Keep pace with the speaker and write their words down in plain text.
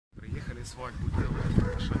После свадьбы была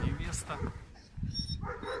наша невеста.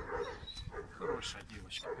 Хорошая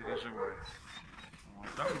девочка, переживает. Вот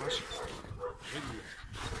там наш жених.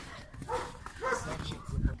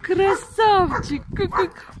 Красавчик!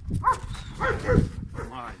 Какой...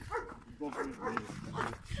 Майя.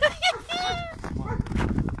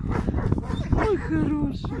 Ой,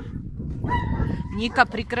 хороший. Ника,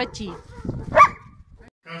 прекрати.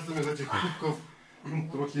 Каждым из этих кубков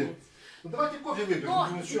трохи. Ну давайте кофе выпьем.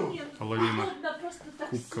 Половина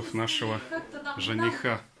кубков нашего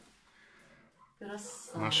жениха.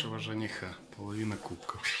 Нашего жениха. Половина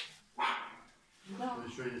кубков.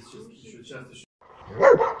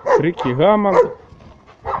 Крики, гамон.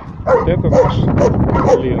 Вот это наш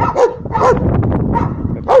кавалер.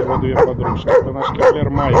 Это его две подружки. Это наш кавалер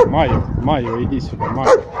Майя. Майя, иди сюда,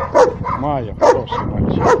 Майя, хороший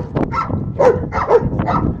мальчик.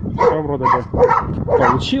 Все вроде бы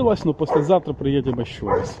получилось, но послезавтра приедем еще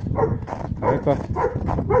раз. А это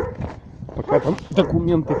пока там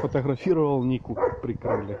документы фотографировал, Нику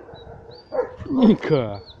прикрыли.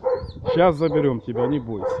 Ника, сейчас заберем тебя, не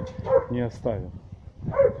бойся, не оставим.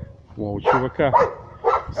 О, у чувака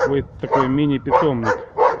свой такой мини-питомник.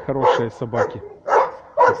 Хорошие собаки.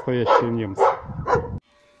 Настоящие немцы.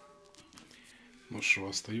 Ну что,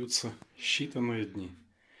 остаются считанные дни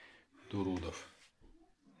до родов.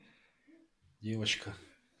 Девочка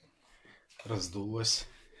раздулась.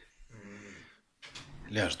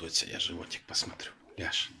 Ляжь, доця, я животик посмотрю.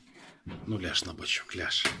 Ляжь. Ну ляжь на бочок,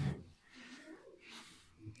 ляжь.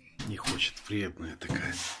 Не хочет, вредная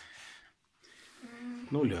такая.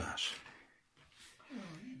 Ну ляжь.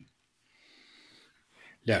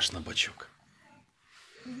 Ляжь на бочок.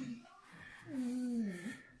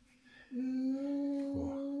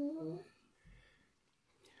 О.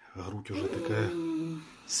 Грудь уже такая,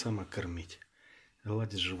 сама кормить.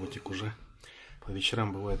 Гладить животик уже. По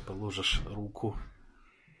вечерам бывает положишь руку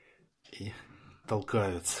и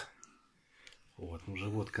толкаются. Вот, ну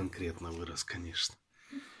живот конкретно вырос, конечно.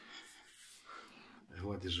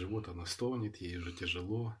 Гладить живот, она стонет, ей уже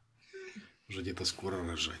тяжело. Уже где-то скоро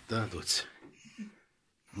рожать, да, дочь?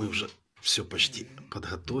 Мы уже все почти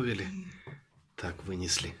подготовили. Так,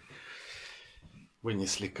 вынесли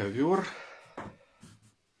ковер.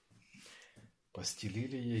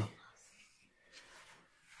 Постелили ей.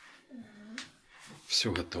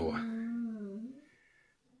 Все готово.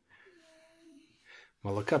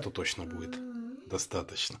 Молока-то точно будет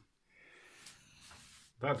достаточно.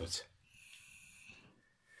 Да, дочь?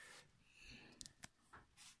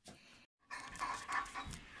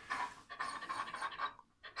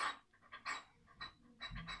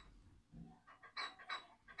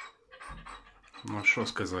 Ну, что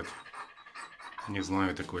сказать. Не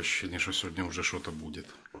знаю, такое ощущение, что сегодня уже что-то будет.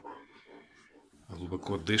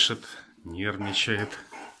 Глубоко дышит, нервничает.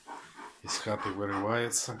 Из хаты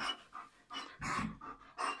вырывается.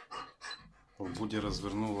 В буде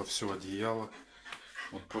развернула все одеяло.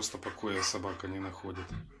 Вот просто покоя собака не находит.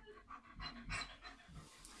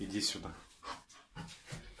 Иди сюда.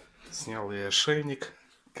 Снял ей ошейник.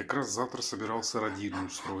 Как раз завтра собирался родильню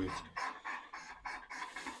устроить.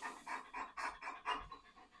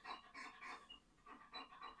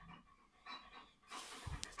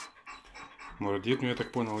 Но родильню, я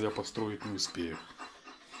так понял, я построить не успею.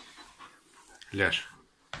 Ляжь.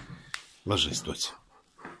 Ложись, дочь.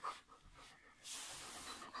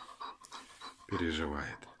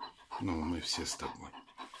 Переживает. Ну, мы все с тобой.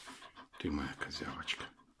 Ты моя козявочка.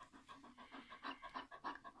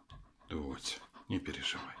 Дочь, не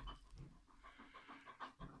переживай.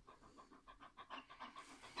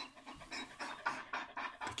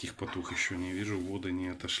 Таких потух еще не вижу. Воды не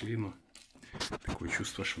отошли, но такое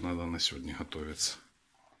чувство, что надо на сегодня готовиться.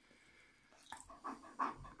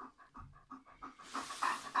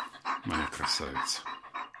 Моя красавица.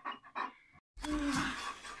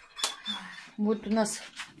 Вот у нас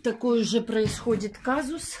такой уже происходит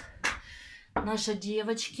казус. Наша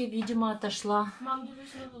девочке, видимо, отошла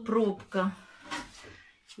пробка.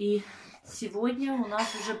 И сегодня у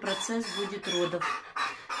нас уже процесс будет родов.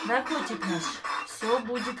 Да, котик наш? Все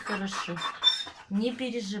будет хорошо. Не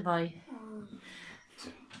переживай.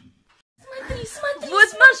 Смотри, смотри, Вот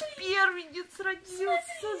смотри. наш первенец родился,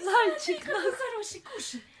 Смотри, зайчик какой наш. хороший,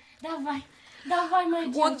 кушай. Давай, давай, моя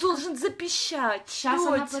девочка. Он должен запищать. Сейчас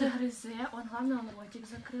она тетя. перегрызе. Он, главное, он ротик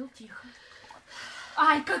закрыл, тихо.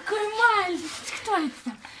 Ай, какой маленький. Кто это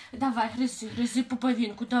там? Давай, грызи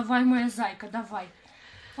пуповинку. Давай, моя зайка, давай.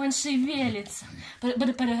 Он шевелится.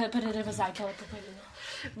 Перерывай пуповину.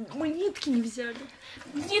 Мы нитки не взяли.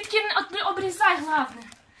 Нитки обрезай, главное.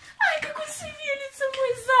 Ай, как он шевелится,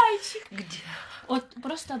 мой зайчик. Где? Вот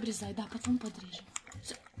просто обрезай, да, потом подрежем.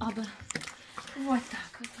 Вот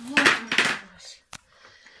так вот. Вот мой хороший.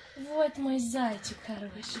 Вот мой зайчик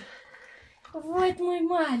хороший. Вот мой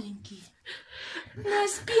маленький.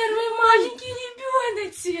 Наш первый маленький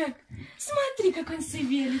ребеночек. Смотри, как он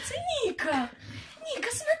шевелится. Ника. Ника,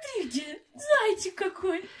 смотри, где зайчик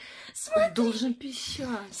какой. Смотри. Он должен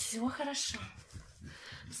пищать. Все хорошо.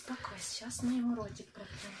 Успокойся. Сейчас мы ему ротик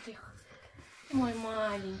протрем. Тихо. Мой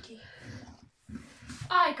маленький.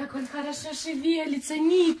 Ай, как он хорошо шевелится,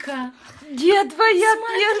 Ника. Где твоя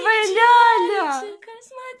первая ляля?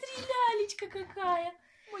 Смотри, лялечка какая.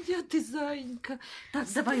 Моя ты зайка.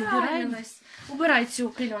 Так, давай убираем. Справилась. Убирай всю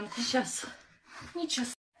пеленку. Сейчас. Ничего.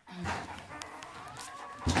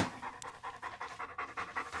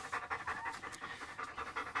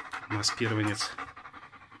 У нас первенец.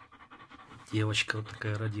 Девочка вот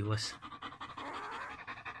такая родилась.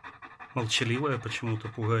 Молчаливая, почему-то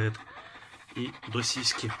пугает. И до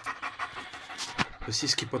сиськи. До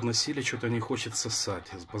сиськи подносили, что-то не хочет сосать.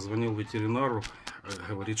 Я позвонил ветеринару.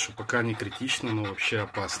 Говорит, что пока не критично, но вообще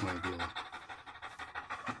опасное дело.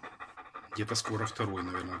 Где-то скоро второй,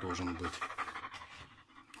 наверное, должен быть.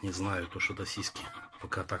 Не знаю, то что до сиськи.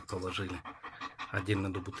 Пока так положили.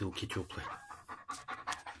 Отдельно до бутылки теплой.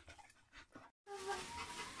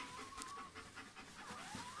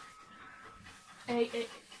 Эй, эй.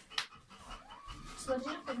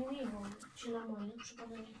 Смотри, подними его. Нормально, чтобы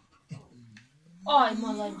она не... Ай,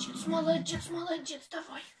 молодец, молодец, молодец,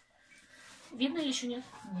 давай. Видно или еще нет?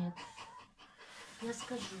 Нет. Я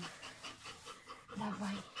скажу.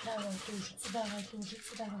 Давай, давай, тужится, давай,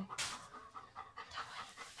 тужится, давай.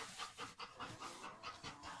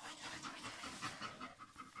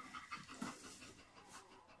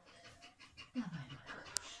 Давай, мой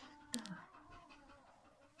хороший. Давай.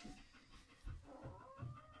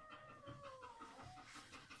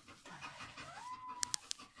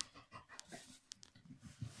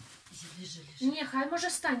 Лежи, лежи. Ні, хай може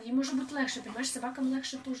стане, їй може бути легше, понимаєш, собакам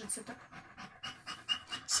легше тужиться так.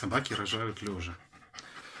 Собаки рожают лежа.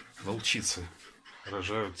 Волчицы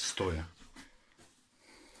рожают стоя.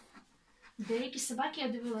 Деякі собаки, я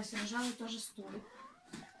дивилася, рожали теж стоять.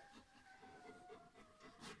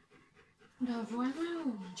 Давай, моя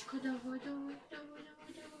умничка, давай, давай, давай,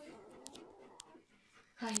 давай, давай.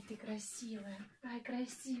 Ай, ты красивая, ай,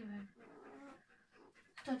 красивая.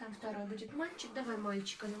 Кто там второй будет? Мальчик? Давай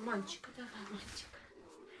мальчика, ну мальчика, давай мальчика.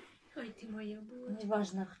 Ой, ты моя была.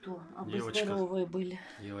 Неважно кто, а бы Девочка. здоровые были.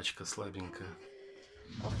 Девочка слабенькая,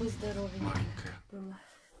 А бы здоровенькая маленькая. была.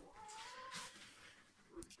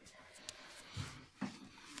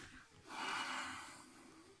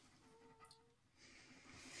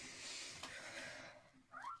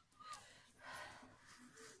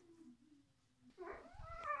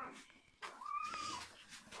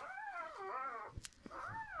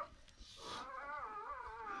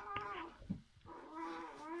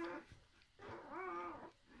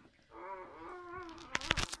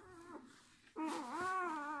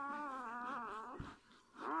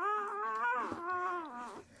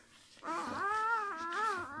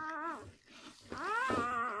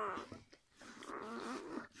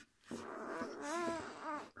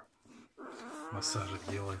 Массажик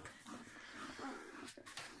делает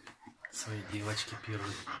своей девочке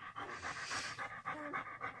первой.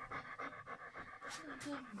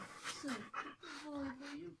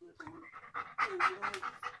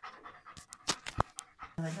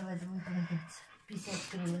 Давай, давай, давай, молодец. 50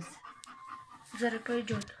 крылья. Зараз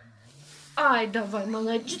пойдет. Ай, давай,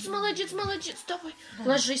 молодец, молодец, молодец, давай. Да.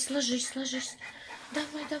 Ложись, ложись, ложись.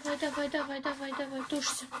 Давай, давай, давай, давай, давай, давай,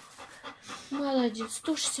 тушься. Молодец,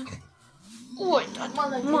 тушься. Ой, да,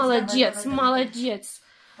 Молодец, молодец, давай, давай, молодец.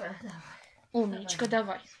 Давай. Умничка,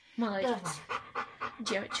 давай. Молодец. Давай.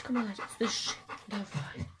 Девочка, молодец, дыши.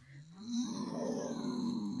 Давай.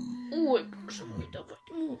 Ой, боже мой, давай.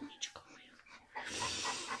 Умничка моя.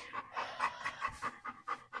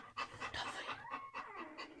 Давай.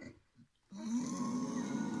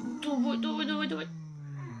 Давай, давай, давай, давай.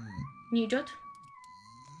 Не идет?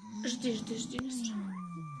 Жди, жди, жди, не сразу.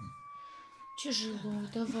 Тяжело,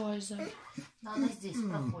 давай, Зай. Но она здесь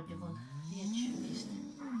проходит, вон. Я чуть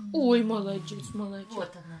Ой, молодец, молодец.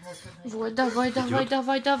 Вот она, вот она. Вот, давай, давай,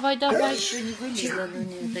 давай, давай, давай. Еще не вылезла,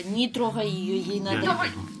 но не трогай ее, ей надо. Давай.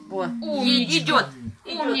 О, Умничка. идет.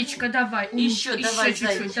 Умничка, давай. Еще давай,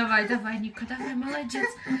 чуть-чуть. зайчик. Давай, давай, Ника, давай, молодец.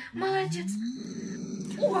 Молодец.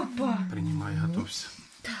 Опа. Принимай, готовься.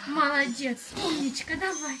 Молодец. Умничка,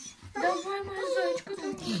 давай. Давай, моя зайчка,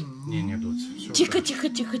 давай. Не, Доця, все. Тихо, тихо,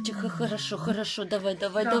 тихо, тихо, хорошо, хорошо, давай,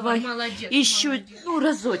 давай, давай. Молодец. Еще, молодец. ну,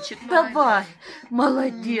 разочек, Молодец. давай.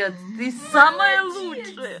 Молодец, ты самая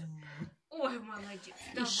лучшая. Ой, молодец.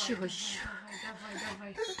 Еще, Давай, еще. давай,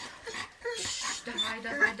 давай, давай.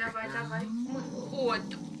 давай. Вот.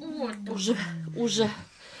 Уже.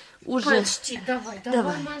 Почти.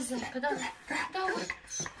 Давай, мазайка, давай. Давай.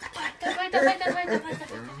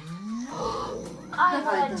 Ай,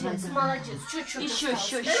 молодец. Чуть-чуть. Еще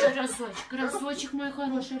разочек, мой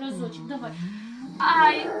хороший, разочек. Давай.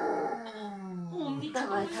 Ай.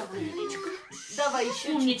 Умничка. Давай еще.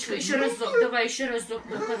 Умничка, еще разок,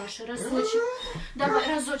 мой хороший, разочек. Давай,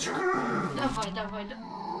 разочек. Давай.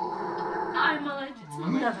 Ай, молодец.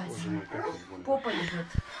 Давай. Попа лежит.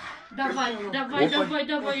 Давай,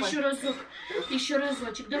 еще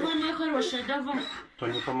разочек. Давай, моя хорошая, давай. То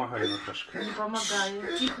не помогай, Наташка. Не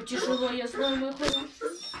помогаю. Тихо, тяжело, я знаю, мой хороший.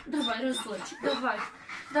 Давай, разочек,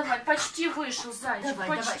 давай, почти вышел, зайчик,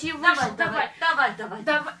 почти вышел, давай,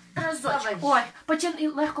 разочек. Ой, потяни,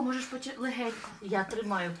 легко можеш легенько. Я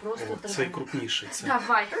тримаю, просто тримаю. Цей крупніший.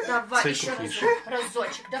 Давай, Цей еще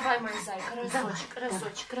разочек, давай, моя зайка,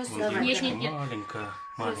 разочек. Нет.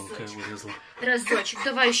 Маленькая вылезла. Разочек,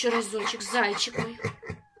 давай еще разочек, зайчик мой.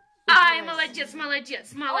 Ай, молодец.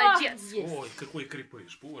 Ой, какой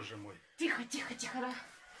крепыш, боже мой. Тихо.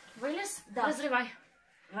 Вылез? Да. Разрывай.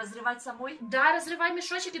 Разрывать самой? Да, разрывай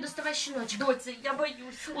мешочек и доставай щеночка. Доця, я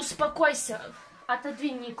боюсь. Успокойся.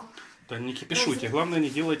 Отодвинь Нику. Да не кипишуйте, главное не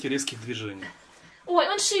делайте резких движений. Ой,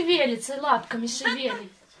 он шевелится, лапками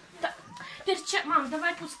шевелит. Мам,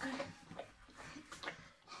 давай пускай.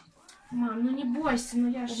 Мам, ну не бойся, ну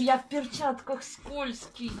я ж... Я в перчатках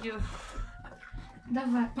скользкие.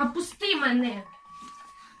 Давай, попусти мене.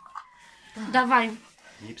 Давай.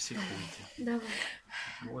 Не психуйте. Давай.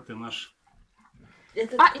 Вот и наш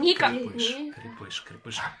Ника.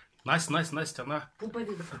 крепыш. Настя, она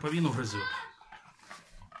пуповину грызет.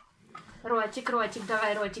 Ротик,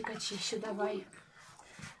 давай, ротик очищу, давай.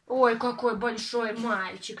 Ой, какой большой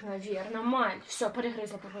мальчик, наверное, Все,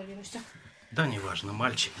 перегрызла пуповину, все. Да, неважно,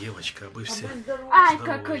 мальчик, девочка, вы все. Ай,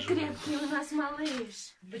 какой крепкий у нас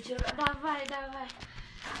малыш. Давай.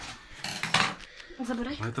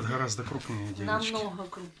 Забирай. Но этот гораздо крупнее девочки. Намного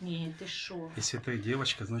крупнее, ты шо? Если это и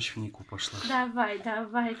девочка, значит в Нику пошла. Давай,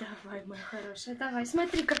 моя хорошая, давай.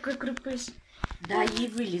 Смотри, какой крупыш. Дай ей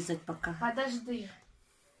вылезать пока. Подожди.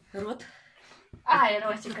 Рот? Ай,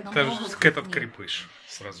 ротик. Этот крепыш,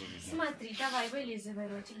 сразу видно. Смотри, давай, вылизывай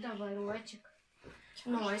ротик, давай, ротик.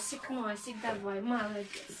 Носик, давай,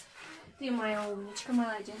 молодец. Ты моя умничка,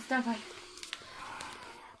 молодец, давай.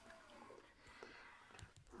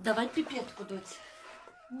 Давай пипетку, дочь.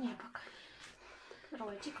 Не, пока.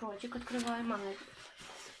 Ротик открывай, молодец.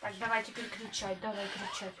 Так, давай теперь кричать,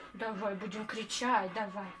 Давай, будем кричать,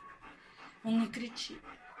 давай. Он не кричит.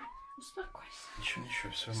 Успокойся.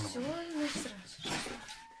 Ничего, все Все, нормально. не сразу.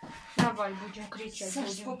 Давай, будем кричать. Саш,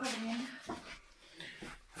 сколько времени?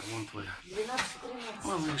 Вон твоя 12-13.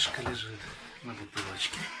 малышка лежит на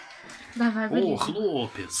бутылочке. Давай, О, вылезай.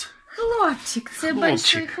 хлопец. Хлопчик, це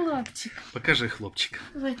большой хлопчик. Покажи хлопчика.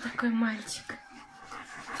 Вот такой мальчик.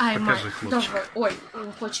 Ай, Покажи мальчик, хлопчика. давай. Ой,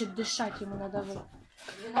 он хочет дышать, ему надо вы.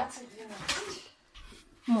 12.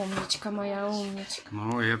 Умничка моя, умничка.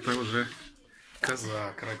 Ну, это уже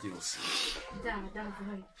казак родился. Да,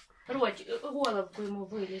 давай. Ротик, головку ему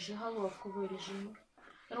вылежи, головку вылежи ему.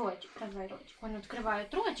 Ротик, давай, ротик. Он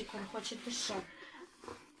открывает ротик, он хочет дышать.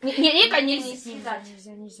 Ника,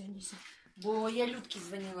 нельзя. Бо я Людке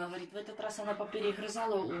звонила, говорит, в этот раз она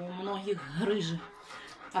поперегрызала, у многих грыжи.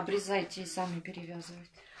 Обрезайте и сами перевязывайте.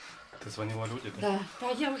 Ты звонила людям? Да. Да,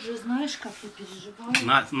 я уже, знаешь, как я переживаю.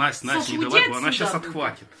 Настя, Саш, не уйди давай, она отсюда. сейчас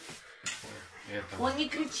отхватит. Это. Он не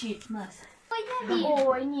кричит, Настя.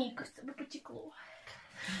 Ой, Ника, с тобой потекло.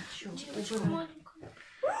 Девочка маленькая.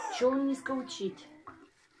 Чего он не скаучить?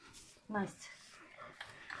 Настя.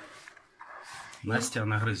 Настя,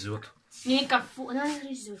 она грызет. Ника, фу, она не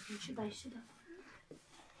грызет, ничего, дай сюда.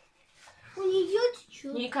 У нее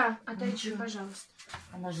течет. Ника, отойди, пожалуйста.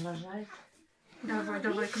 Она же рожает.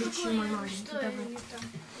 Давай, кричи, мой маленький, давай.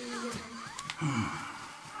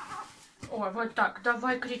 Ой, вот так,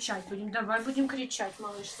 давай кричать будем, кричать,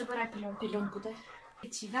 малыш. Забирай пеленку. Пеленку дай.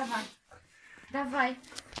 Кричи,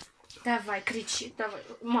 давай, кричи, давай.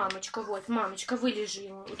 Мамочка, вылежи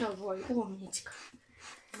ему, давай, умничка.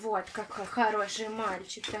 Вот какой хороший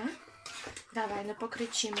мальчик, да? Давай, ну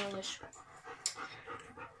покричи, малыш.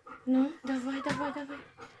 Ну, давай.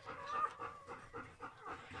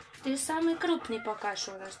 Ты самый крупный пока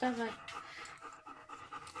что у нас, давай.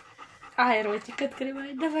 Ай, ротик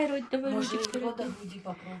открывай. Давай, давай, Может, ротик его открывай. до груди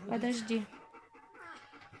попробуй. Подожди.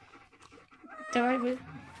 Давай вы.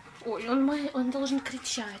 Ой, он должен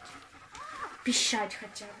кричать. Пищать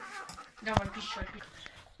хотя бы. Давай, пищать.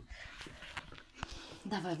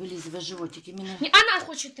 Давай, вылизывай животик. Именно... Не, она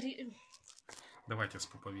хочет... Давайте с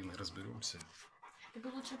пуповиной разберемся. Ты бы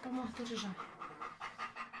лучше помог держать.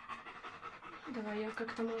 Давай, я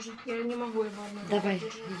как-то, может, я не могу его одну руку Давай,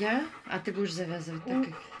 держать. я, а ты будешь завязывать так,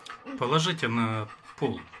 как... Положите на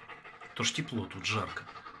пол. То ж тепло, тут жарко.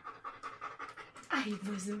 Ай,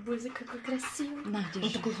 Бузы, какой красивый. На, Он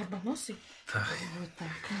держи. такой горбоносый. Так, Вот так.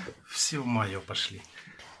 все в мое пошли.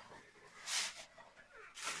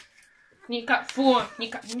 Ника, фу,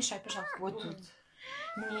 Ника, не мешай, пожалуйста. Вот тут.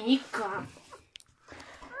 Ника.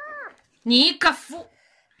 Ника, фу.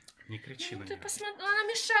 Не кричи на Ты меня. посмотри, она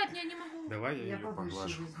мешает мне, я не могу. Давай я Я ее повыше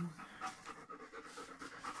поглажу. возьму.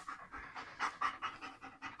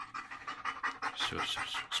 Все,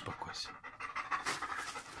 успокойся.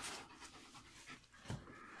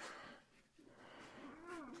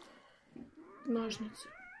 Ножницы.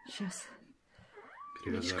 Сейчас.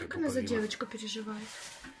 Видишь, Перевязали как она за пуповину. девочку переживает.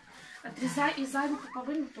 Отрезай и заднюю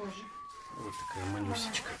пуповину тоже. Вот такая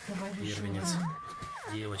манюсечка. Давай выше. Первенец.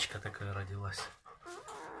 Девочка такая родилась.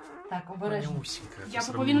 Так, обережно. Манюсенькая. Я по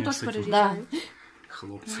пуповину сравнению тоже с этим перерезаю.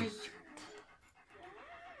 хлопцем.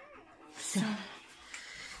 Все.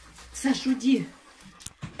 Саш, уйди.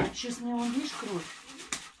 Сейчас не увидишь кровь.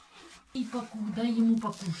 И дай ему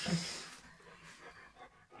покушать.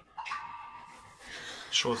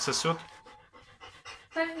 Что, сосет?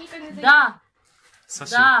 Так, Ника, не дай. Да,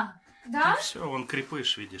 Сосет. да. Да? Все, вон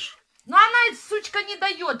крепыш, видишь. Но она, сучка, не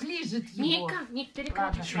дает, лижет его. Ник,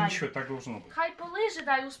 перекладывай. Ничего, ничего, так должно быть. Хай полыжи,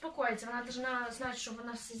 да, и успокоится. Она должна знать, что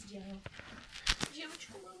она все сделала.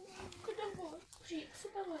 Девочка, маленькая, давай. Греться,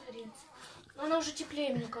 давай греться. Но она уже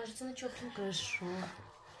теплее, мне кажется, она тепленькая. Хорошо.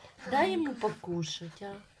 Дай ему покушать,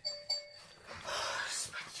 а.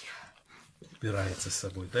 Убирается с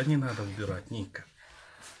собой. Да не надо убирать, Ника.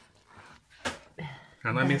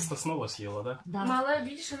 Она место снова съела, да? Да. Малая,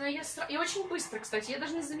 видишь, она ест и очень быстро, кстати. Я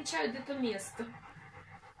даже не замечаю где-то место.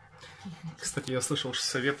 Кстати, я слышал, что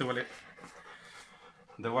советовали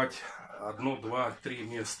давать 1, 2, 3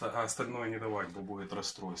 места, а остальное не давать, бо будет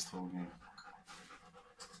расстройство у нее.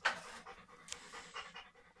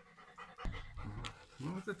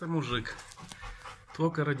 Ну вот это мужик.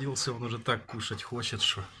 Только родился, он уже так кушать хочет,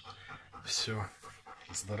 что все,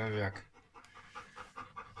 здоровяк.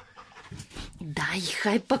 Дай,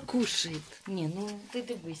 хай покушает. Не, ну ти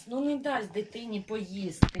дивись, ну не дасть дитині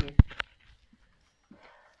поїсти.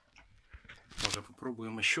 Может,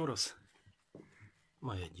 попробуем еще раз?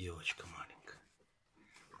 Моя девочка маленькая.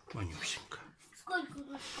 Манюсенькая. Сколько у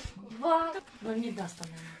вас? Два. Ну не даст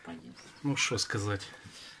она ему поесть. Ну, что сказать.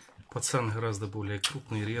 Пацан гораздо более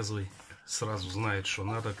крупный, резвый. Сразу знает, что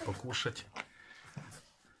надо покушать.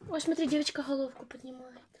 Ой, смотри, девочка головку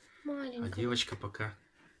поднимает. А Маленькая. девочка пока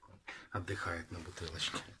отдыхает на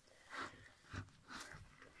бутылочке.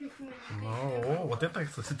 Ну, вот это,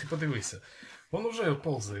 кстати, ты подивися. Он уже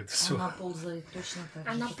ползает, все. Она ползает точно так же.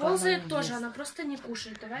 Она только ползает не тоже, ест. она просто не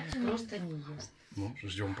кушает. Давайте не. Просто не ест. Ну,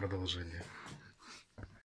 ждем продолжения.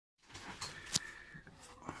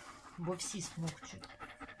 Бо всі смокчуть.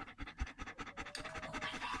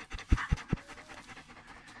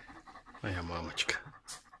 Моя мамочка.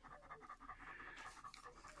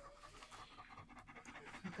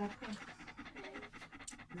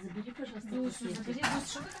 Забери, пожалуйста, Дусю, пакетик. забери, Дус,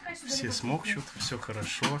 что ты такая сюда Все не смокчут, все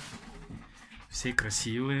хорошо. Все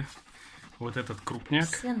красивые. Вот этот крупняк,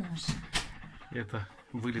 Все наши. это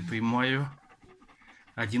вылитый Майо.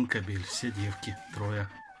 1 кобель, все девки, 3.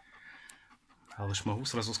 А лишь могу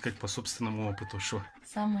сразу сказать по собственному опыту, что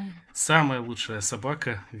Самые. самая лучшая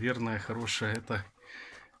собака, верная, хорошая, это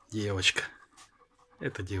девочка.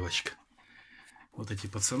 Это девочка. Вот эти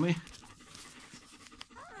пацаны,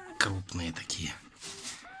 крупные такие,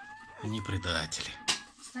 они предатели.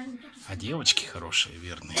 А девочки хорошие,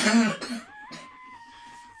 верные.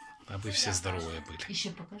 А вы все здоровые были.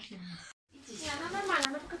 Еще покажи мне. Не, она нормально,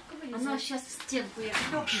 она пока только вылезет. Она сейчас в стенку,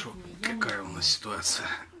 я Шо, какая у нас ситуация?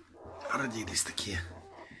 Родились такие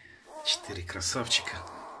 4 красавчика,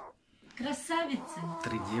 Красавица.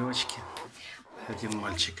 3 девочки, 1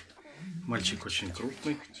 мальчик. Мальчик очень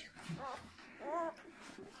крупный.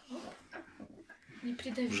 Не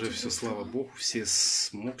придавите. Уже все, Дусю. слава богу, все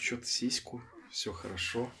смокчут сиську, все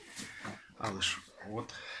хорошо. А лишь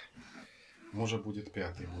вот, может будет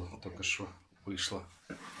 5-й, вот только что вышла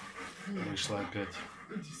опять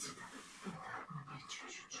Иди сюда.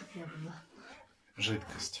 Чтоб я была.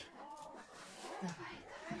 жидкость. Давай.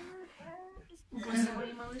 Боже,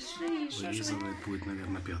 мои малыши, что же вы? Вылизывает будет,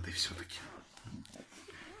 наверное, 5-й все-таки.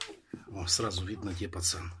 О, сразу видно, где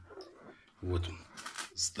пацан. Вот он,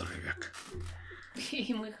 здоровяк.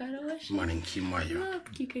 Мы хорошие. Маленький Майо.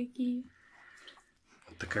 Лапки какие.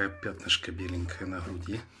 Такая пятнышко беленькая на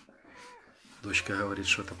груди. Дочка говорит,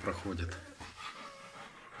 что это проходит.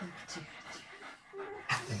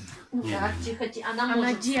 Так, тихо, тихо. Она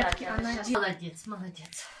может встать, она сейчас. Молодец,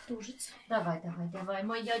 молодец. Тужится. Давай, давай, давай,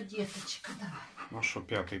 моя деточка, давай. Ну что,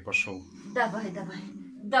 пятый пошел. Давай, давай.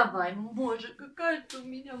 Давай, боже, какая ты у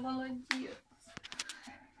меня молодец.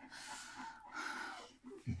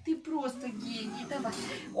 Ты просто гений, давай.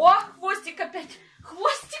 О, хвостик опять.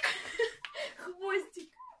 Хвостик. Хвостик.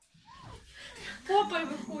 Попой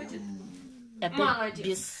выходит. Молодец.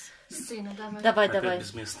 Без сына, давай. Давай, Опять давай.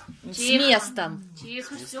 без места. С местом.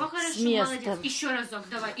 Тихо, все хорошо, местом. молодец. Еще разок,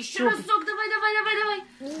 давай. Еще разок, давай, давай, давай,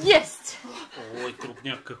 давай. Есть. Ой,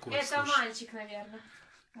 крупняк какой. Это слушай. мальчик, наверное.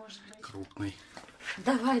 Может быть. Крупный.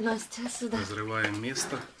 Давай, Настя, сюда. Разрываем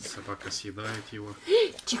место. Собака съедает его.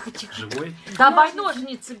 Тихо, тихо. Живой? Давай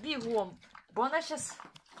ножницы бегом. Бо она сейчас...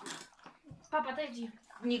 Папа, отойди.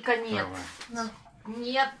 Ника, нет. Давай.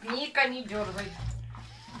 Нет, Ника, не дергай.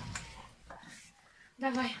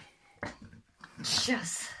 Давай.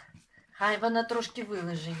 Сейчас. Хай вона трошки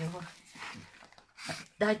виложи його.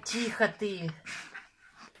 Да тихо ты.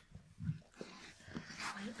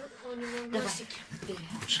 У него Давай. носики.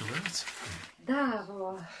 Шевелится? Да,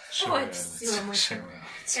 во. Ой, все, мы.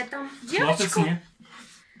 Шевелится. Это Хлопец девочку? мне.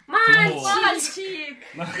 Мальчик.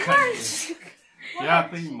 Мальчик.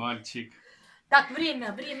 Пятый мальчик. Так,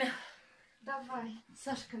 время, время. Давай.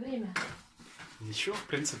 Сашка, время. Ничего, в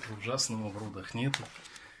принципе, ужасного в родах нету.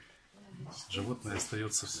 Животное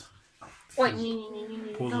остается Ой,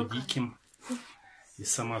 не-не-не. полудиким. И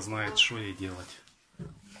сама знает, что ей делать.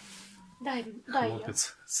 Дай я.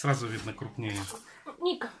 Хлопец. Сразу видно крупнее.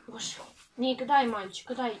 Ника, боже. Ника, дай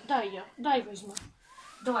мальчика, дай я. Дай возьму.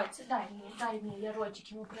 Давайте, дай мне, я ротик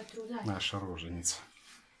ему протру, дай. Наша роженица.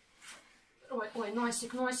 Ой,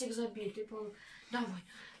 носик забитый. Давай.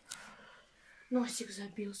 Носик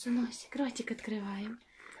забился, носик. Ротик открываем.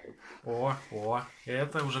 О,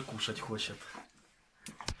 это уже кушать хочет.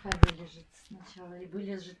 Хай вылежит сначала и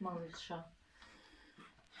вылежит малыша.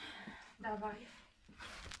 Давай.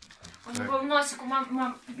 У него в носику,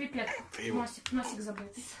 мам, пипет. Ты его- Носик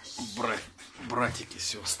забытый. Братики,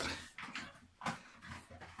 сестры.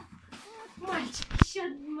 Мальчик, еще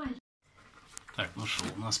один мальчик. Так, ну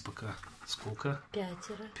что, у нас пока сколько?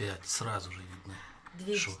 5. 5, сразу же видно.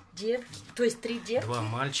 2 Шо? девки, то есть 3 девки. 2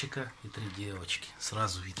 мальчика и 3 девочки.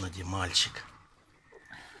 Сразу видно, где мальчик.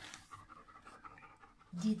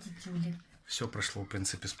 Дети тюли. Все прошло, в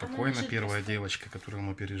принципе, спокойно. Первая девочка, которую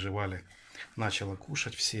мы переживали, начала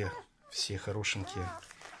кушать. Все хорошенькие,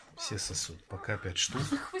 все сосут. Пока 5 штук.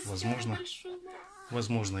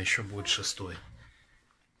 Возможно, еще будет 6.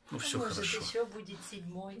 Ну, все Может, хорошо. еще будет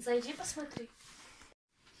 7. Зайди, посмотри.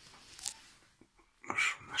 Ну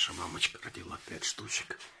что, наша мамочка родила 5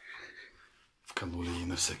 штучек. Вкололи ей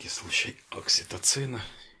на всякий случай окситоцина.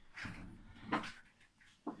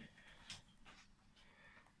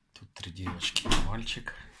 Тут 3 девочки и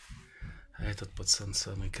мальчик. А этот пацан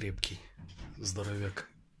самый крепкий, здоровяк.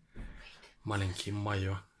 Маленький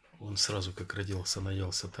Майо. Он сразу как родился,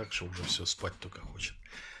 наелся так, что уже все, спать только хочет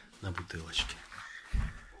на бутылочке.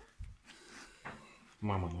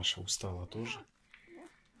 Мама наша устала тоже.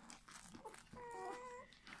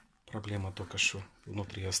 Проблема только что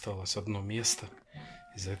внутри осталось одно место.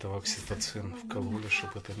 Из-за этого окситоцин вкололи,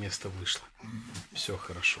 чтобы это место вышло. Все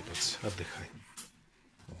хорошо, Доц, отдыхай.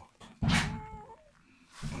 Вот.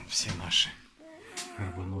 Все наши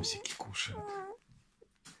рыбоносики кушают.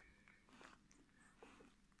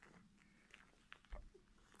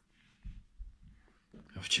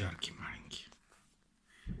 Овчарки маленькие.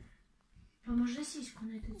 Поможи сиську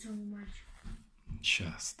на эту тему мальчику.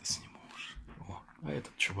 Сейчас ты сниму уже. О, а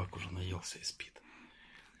этот чувак уже наелся и спит.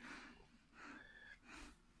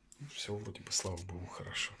 Все вроде бы, слава богу,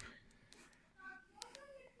 хорошо.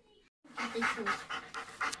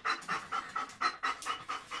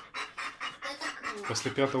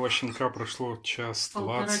 После 5-го щенка прошло час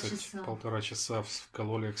 20, полтора часа,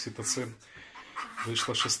 вкололи окситоцин.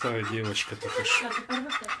 Вышла 6-я девочка, только что.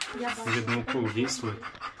 Видно, укол действует.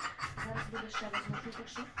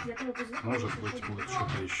 Может быть, будет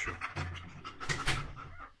что-то еще.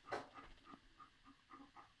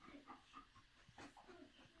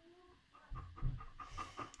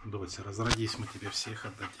 Дося, разродись, мы тебе всех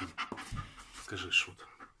отдадим. Покажи, что там.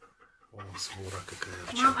 О, свора какая.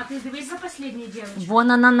 Мам, а ты дивись за последней девочкой.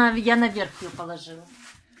 Вон она, я наверх ее положила.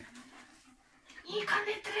 Ника,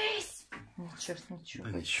 не трись! Ничего.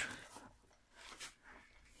 Да ничего.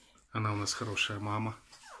 Она у нас хорошая мама.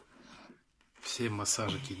 Все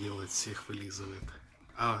массажики делает, всех вылизывает.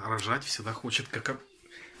 А рожать всегда хочет, как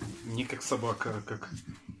не как собака, а как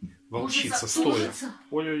волчица, стоя.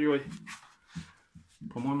 Ой-ой-ой.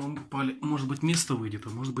 По-моему, может быть, место выйдет, а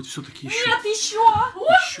может быть, все-таки еще. Нет, еще!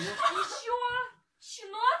 Еще? Еще!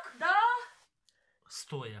 Щенок, да?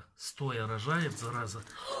 Стоя рожает, зараза.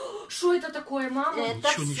 Что это такое, мама? Это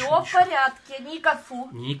Ничего, все ничего, в порядке. Ника, фу.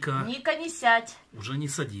 Ника, Ника, не сядь. уже не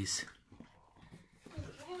садись.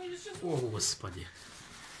 О, Господи.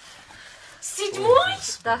 Седьмой?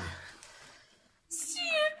 Да.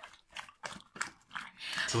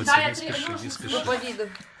 Давайте, Да, я не спеши, не ножницы спеши. По виду.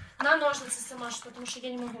 На ножницы сама, потому что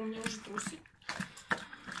я не могу, мне уже трусить.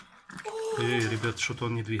 Эй, ребят, что-то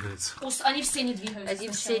он не двигается. Они все не двигаются.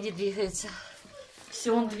 Один сначала. все не двигается.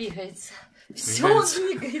 Все он двигается. Все он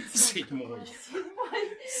Понимаете? двигается. Седьмой.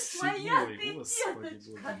 Седьмой,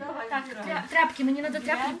 Господи Боже. Так, тряпки, мне надо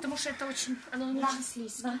тряпки, потому что это очень, оно очень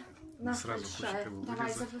слизко. На, Сразу хочет его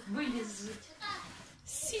Давай, вырезать. вылезать.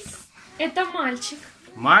 Это мальчик,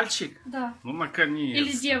 Мальчик? да. Ну, наконец.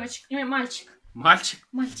 Или девочка, не, мальчик. Мальчик?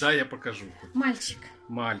 Мальчик. Да, я покажу. Мальчик.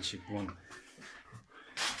 Мальчик, вон.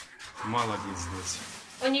 Молодец,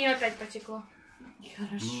 Дося. У нее опять потекло.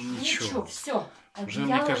 Хорошо. Ну, ничего. Все. Уже,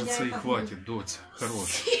 мне кажется, и хватит, Дося.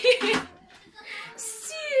 Хорош.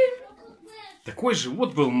 Такой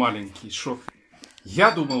живот был маленький, что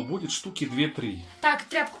я думал, будет штуки 2-3. Так,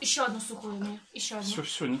 тряпку, еще одну сухую мне. Еще одну.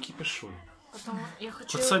 Все, не кипишуй. Потом я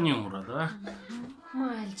хочу... Пацанюра, да?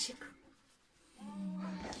 Мальчик.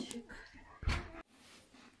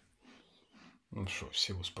 Ну что,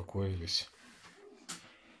 все успокоились.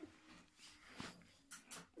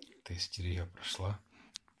 Истерия прошла.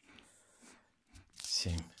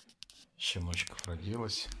 7 щеночков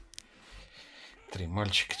родилось. 3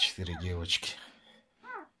 мальчика, 4 девочки.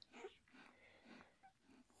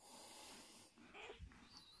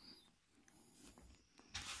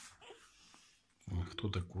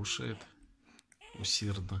 Кто-то кушает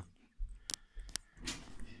усердно.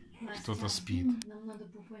 Кто-то спит. Нам надо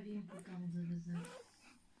пуповинку там завязать.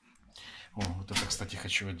 О, вот это, кстати,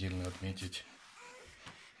 хочу отдельно отметить.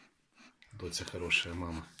 Доця хорошая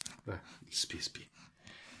мама. Да, спи.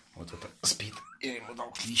 Вот это спит. Я ему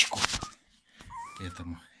дал кличку.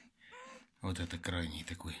 Этому. Вот это крайний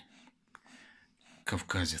такой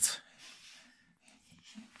кавказец.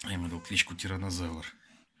 Я ему дал кличку тираннозавр.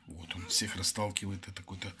 Вот он всех расталкивает. Это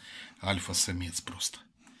какой-то альфа-самец просто.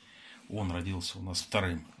 Он родился у нас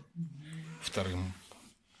вторым.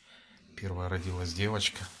 Первая родилась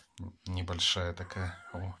девочка. Небольшая такая.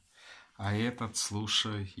 О. А этот,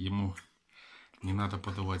 слушай, ему не надо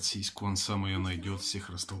подавать сиську. Он сам ее найдет, всех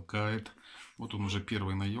растолкает. Вот он уже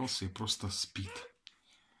первый наелся и просто спит.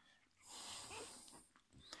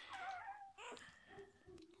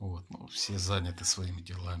 Вот, ну, все заняты своими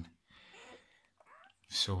делами.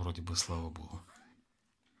 Все вроде бы, слава богу.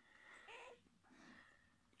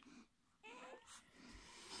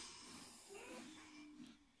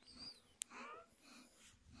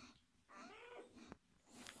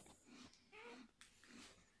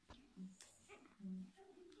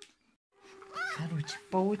 Короче,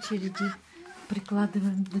 по очереди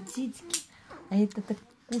прикладываем бутицки. А это так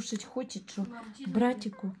кушать хочет, что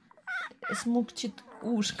братику смокчет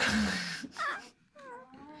ушко.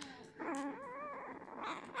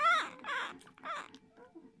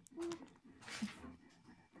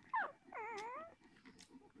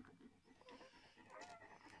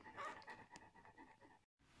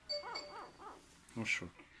 Ну что,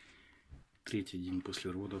 3-й день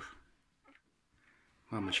после родов.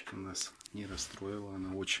 Мамочка нас не расстроила,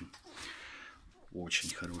 она очень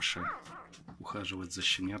хорошая. Ухаживать за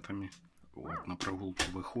щенятами. Вот, на прогулку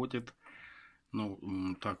выходит.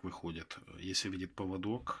 Ну, так выходит. Если видит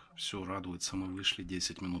поводок, все, радуется. Мы вышли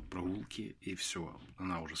 10 минут прогулки, и все.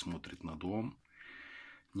 Она уже смотрит на дом,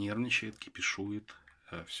 нервничает, кипишует.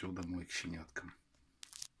 Все, домой к щеняткам.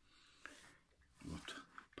 Вот,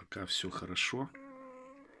 пока все хорошо.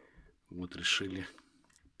 Вот, решили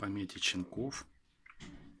пометить щенков.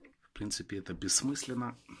 В принципе, это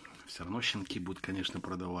бессмысленно. Все равно щенки будут, конечно,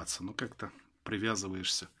 продаваться. Но как-то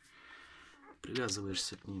привязываешься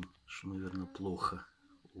к ним, что, наверное, плохо.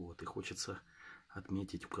 Вот. И хочется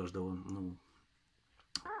отметить у каждого, ну,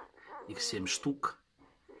 их 7 штук.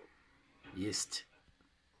 Есть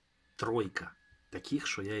 3 таких,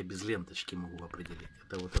 что я и без ленточки могу определить.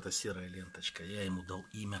 Это вот эта серая ленточка. Я ему дал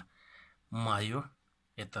имя Майо.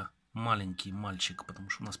 Это маленький мальчик, потому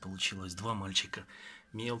что у нас получилось 2 мальчика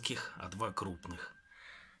мелких, а 2 крупных.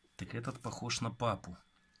 Так этот похож на папу.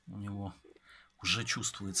 У него уже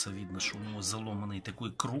чувствуется, видно, что у него заломанный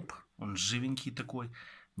такой круп. Он живенький такой,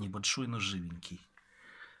 небольшой, но живенький.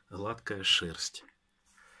 Гладкая шерсть.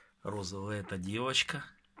 Розовая это девочка.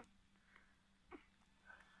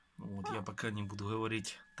 Вот я пока не буду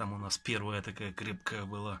говорить. Там у нас первая такая крепкая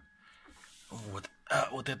была. Вот. А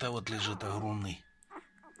вот это вот лежит огромный.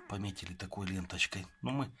 Пометили такой ленточкой.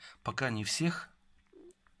 Но мы пока не всех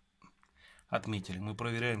отметили. Мы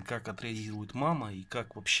проверяем, как отреагирует мама и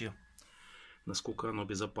как вообще, насколько оно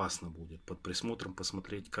безопасно будет. Под присмотром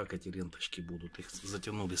посмотреть, как эти ленточки будут. Их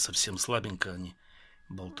затянули совсем слабенько, они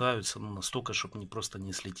болтаются, ну настолько, чтобы они просто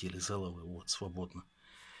не слетели с головы. Вот, свободно.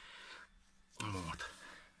 Вот.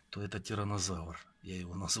 То это тираннозавр. Я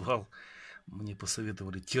его назвал. Мне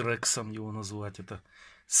посоветовали тирексом его назвать. Это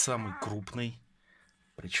самый крупный.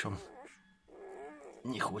 Причем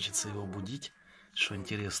не хочется его будить. Что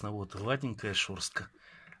интересно, вот гладенькая шерстка.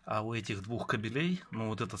 А у этих двух кобелей, ну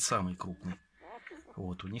вот этот самый крупный.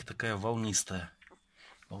 Вот, у них такая волнистая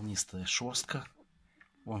шерстка.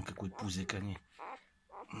 Вон какой пузик они.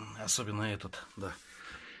 Особенно этот, да.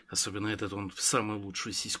 Особенно этот, он самую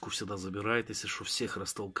лучшую сиську всегда забирает, если что, всех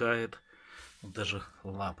растолкает. Вот даже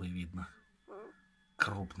лапы видно.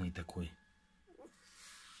 Крупный такой.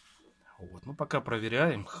 Вот, ну пока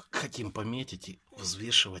проверяем, хотим пометить и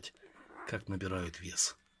взвешивать, как набирают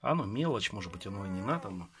вес. Оно мелочь, может быть, оно и не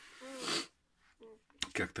надо, но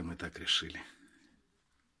как-то мы так решили.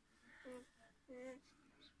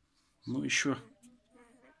 Ну, еще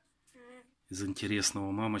из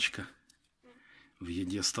интересного, мамочка в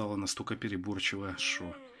еде стала настолько переборчивая,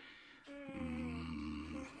 что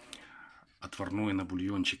отварное на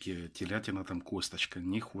бульончике телятина, там косточка,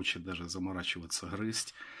 не хочет даже заморачиваться,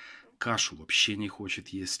 грызть. Кашу вообще не хочет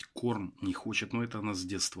есть, корм не хочет. Но это она с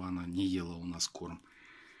детства, она не ела у нас корм.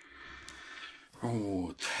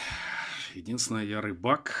 Вот. Единственное, я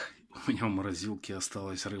рыбак. У меня в морозилке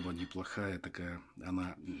осталась рыба неплохая такая.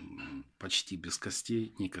 Она почти без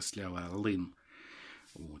костей, не костлявая, лын.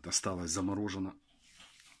 Вот. Осталась заморожена.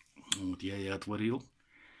 Вот. Я ее отварил.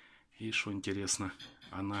 И что интересно,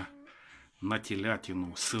 она на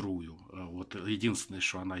телятину сырую. Вот единственное,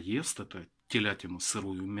 что она ест, это телятину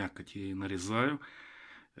сырую, мякоть я ей нарезаю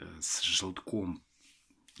с желтком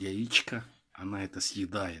яичко. Она это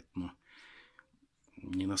съедает, но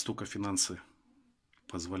не настолько финансы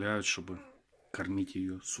позволяют, чтобы кормить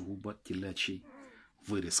ее сугубо телячьей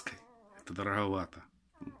вырезкой. Это дороговато.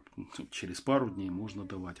 Через пару дней можно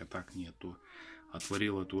давать, а так нет. То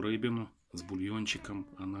отварил эту рыбину с бульончиком,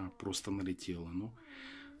 она просто налетела. Ну,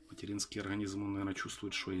 материнский организм, он, наверное,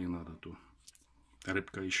 чувствует, что ей надо. То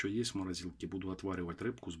рыбка еще есть в морозилке. Буду отваривать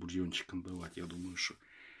рыбку с бульончиком давать. Я думаю, что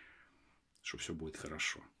все будет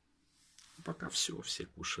хорошо. Пока все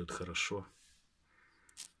кушают хорошо.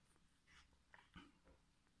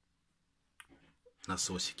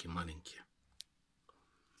 Насосики маленькие.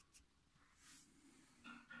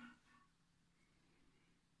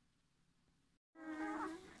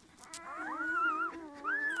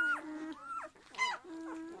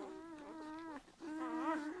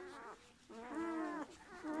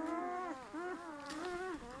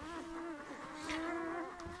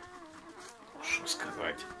 Что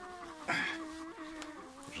сказать?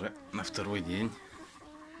 Уже на второй день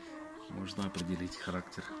можно определить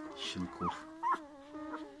характер щенков.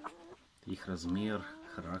 Их размер,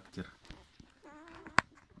 характер,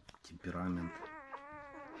 темперамент.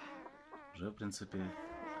 Уже, в принципе,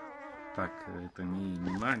 так, это не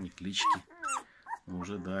имена, не клички. Мы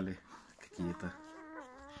уже дали какие-то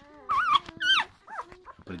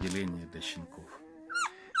определения для щенков.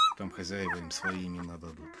 Там хозяева им свои имена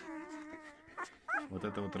дадут. Вот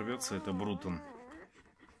это вот рвется, это брутон.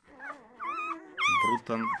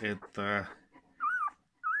 Брутон это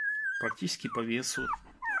практически по весу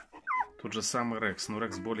тот же самый рекс, но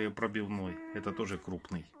рекс более пробивной. Это тоже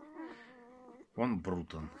крупный. Он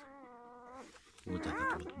брутон. Вот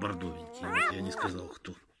этот вот бордовенький. Вот я не сказал,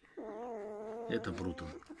 кто. Это брутон.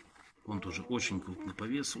 Он тоже очень крупный по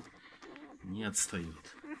весу. Не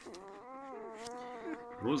отстает.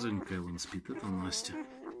 Розовенькая вон спит. Это Настя.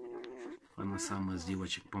 Она самая с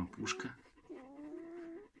девочек помпушка.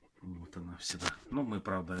 Вот она всегда. Но мы,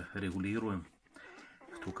 правда, регулируем,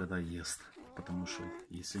 кто когда ест. Потому что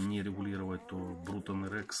если не регулировать, то брутон и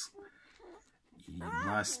рекс и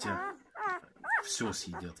Настя все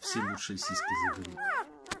съедят. Все лучшие сиськи заберут.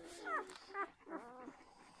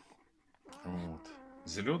 Вот.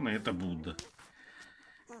 Зеленый это Будда.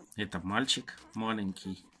 Это мальчик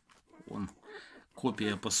маленький. Он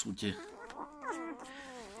копия, по сути.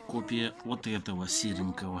 Копия вот этого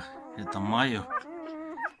серенького. Это Майо.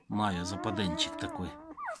 Майо, западенчик такой.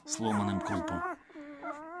 С ломаным крупом.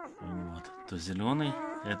 Вот. То зеленый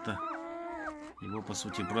это его, по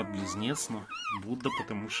сути, брат-близнец, но Будда,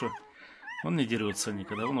 потому что он не дерется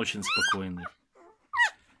никогда, он очень спокойный.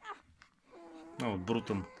 Ну вот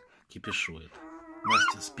брутон кипишует.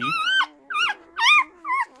 Настя спит.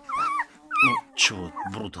 Ну, чё,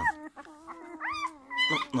 брутон?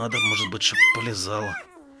 Ну, надо, может быть, чтобы полезала.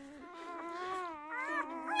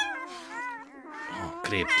 О,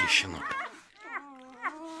 крепкий щенок.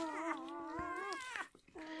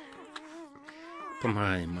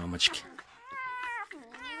 Помогай, мамочки.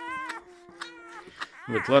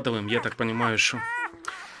 Выкладываем, я так понимаю, что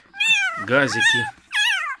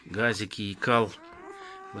газики и кал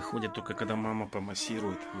выходят только когда мама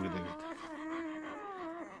помассирует, выдавит.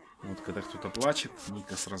 Вот когда кто-то плачет,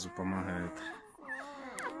 Ника сразу помогает.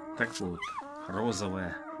 Так вот,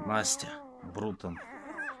 розовая Настя, Брутон,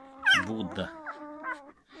 Будда.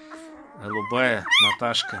 Голубая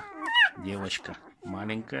Наташка, девочка,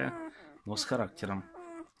 маленькая, но с характером.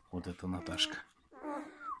 Вот это Наташка.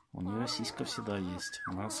 У нее сиська всегда есть,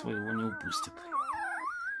 она своего не упустит.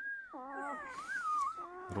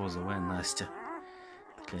 Розовая Настя,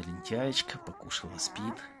 такая лентяечка, покушала,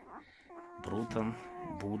 спит. Брутон,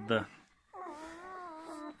 Будда.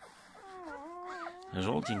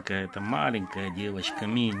 Желтенькая, это маленькая девочка,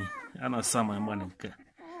 мини. Она самая маленькая.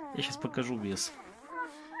 Я сейчас покажу вес.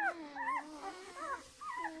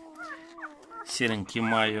 Серенький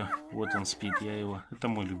Майо, вот он спит, я его. Это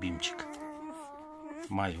мой любимчик.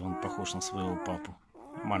 Майо, он похож на своего папу.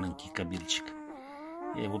 Маленький кобельчик.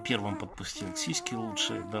 Я его первым подпустил. Сиськи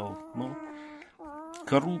лучше дал. Ну,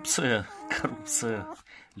 коррупция.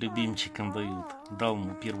 Любимчикам дают. Дал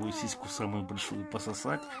ему первую сиську, самую большую,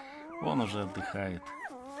 пососать. Он уже отдыхает.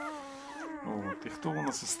 Вот. И кто у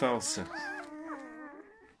нас остался?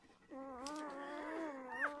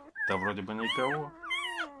 Да вроде бы никого.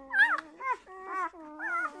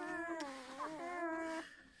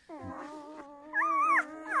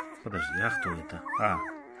 Подожди, а кто это?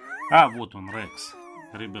 Вот он, Рекс.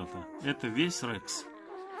 Ребята, это весь Рекс.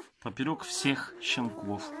 Поперек всех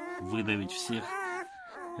щенков. Выдавить всех.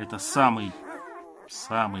 Это самый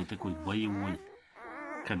такой боевой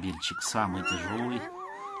кобельчик. Самый тяжелый.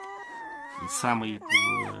 И самый...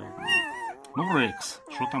 Ну, Рекс.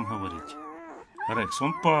 Что там говорить? Рекс.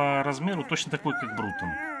 Он по размеру точно такой, как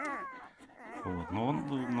Брутон. Вот. Но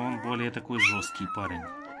он более такой жесткий парень.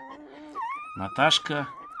 Наташка,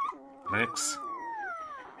 Рекс,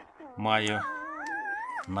 Майо,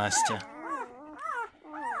 Настя,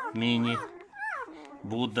 Мини,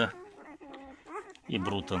 Будда и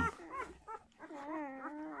Брутон.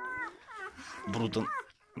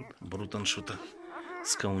 Брутон что-то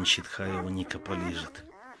скаунчит, хай его Ника полежит.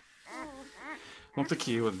 Вот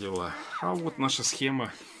такие вот дела. А вот наша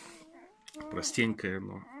схема. Простенькая,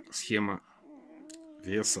 но схема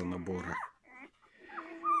веса набора.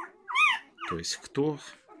 То есть кто,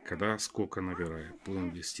 когда, сколько набирает. Будем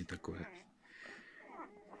вести такое.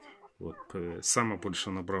 Вот, самое больше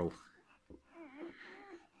набрал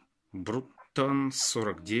Брутон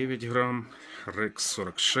 49 грамм, Рекс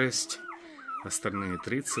 46, остальные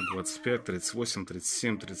 30, 25, 38,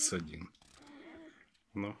 37, 31.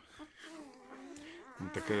 Ну,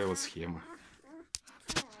 вот такая вот схема.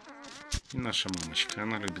 И наша мамочка,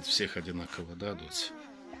 она любит всех одинаково, да, Дудь?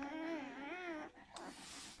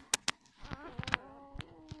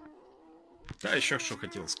 Да, еще что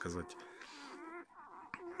хотел сказать.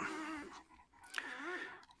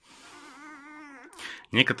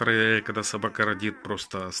 Некоторые, когда собака родит,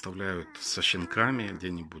 просто оставляют со щенками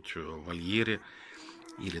где-нибудь в вольере.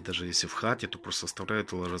 Или даже если в хате, то просто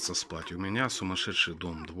оставляют и ложатся спать. У меня сумасшедший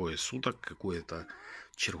дом, 2 суток, какое-то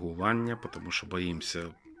чергування, потому что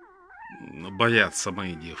боятся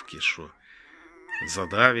мои девки, что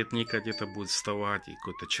задавит Ника, где-то будет вставать, и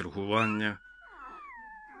какое-то чергування.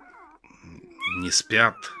 Не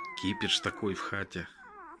спят, кипиш такой в хате.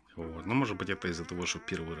 Вот. Ну, может быть, это из-за того, что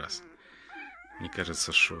первый раз. Мне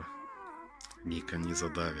кажется, что Ника не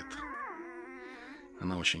задавит.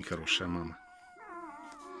 Она очень хорошая мама.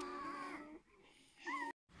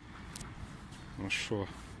 Ну что,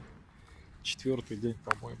 4-й день,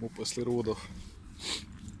 по-моему, после родов.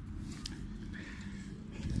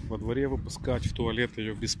 Во дворе выпускать в туалет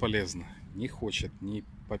ее бесполезно. Не хочет ни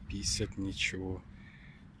пописать, ничего.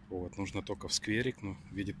 Вот, нужно только в скверик, но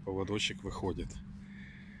видит поводочек, выходит.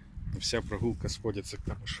 Вся прогулка сводится к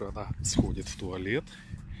тому, что она сходит в туалет.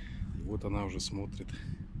 И вот она уже смотрит,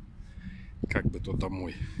 как бы то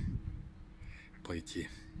домой пойти.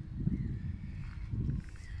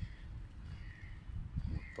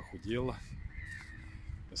 Вот, похудела.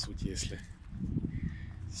 По сути, если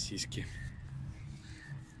сиськи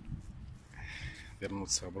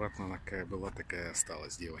вернуться обратно, она какая была, такая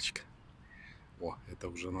осталась девочка. О, это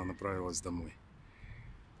уже она направилась домой.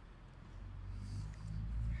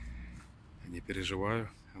 Не переживаю,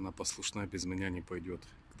 она послушная, без меня не пойдет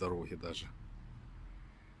к дороге даже.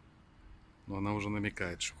 Но она уже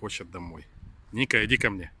намекает, что хочет домой. Ника, иди ко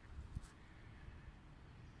мне.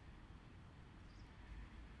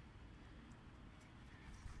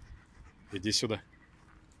 Иди сюда.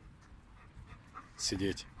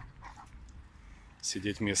 Сидеть.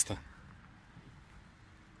 Сидеть место.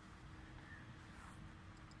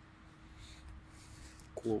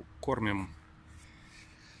 Кормим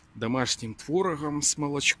домашним творогом с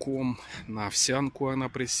молочком. На овсянку она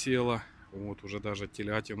присела. Вот уже даже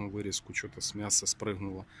телятину вырезку, что-то с мяса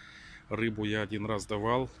спрыгнула. Рыбу я один раз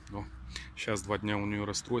давал, но сейчас 2 дня у нее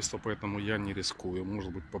расстройство, поэтому я не рискую.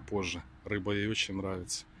 Может быть, попозже. Рыба ей очень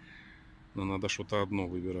нравится. Но надо что-то одно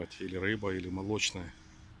выбирать. Или рыба, или молочное.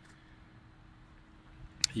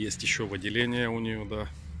 Есть еще выделение у нее, да.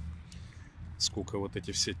 Сколько вот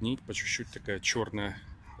эти все дни, по чуть-чуть такая черная,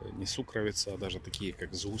 не сукровица, а даже такие,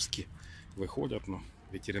 как сгустки выходят. Но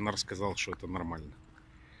ветеринар сказал, что это нормально.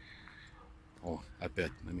 О,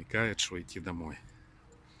 опять намекает, что идти домой.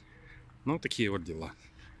 Ну, такие вот дела.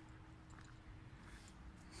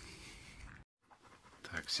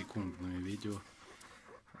 Так, секундное видео.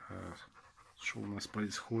 Что у нас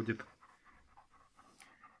происходит?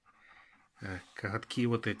 Коготки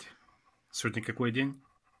вот эти. Сегодня какой день?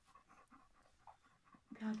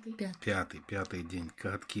 Пятый день.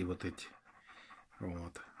 Коготки вот эти.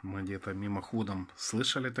 Вот. Мы где-то мимоходом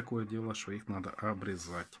слышали такое дело, что их надо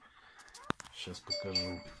обрезать. Сейчас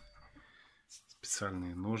покажу.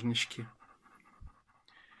 Специальные ножнички.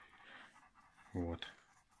 Вот.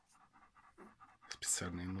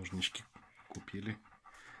 Специальные ножнички купили,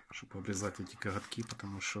 чтобы обрезать эти коготки,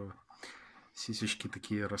 потому что сисечки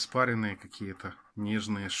такие распаренные, какие-то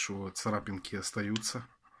нежные, что царапинки остаются.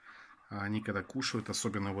 А они когда кушают,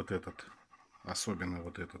 особенно вот этот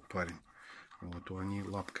парень, вот, то они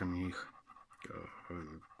лапками их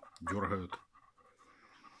дергают,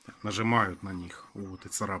 нажимают на них, вот, и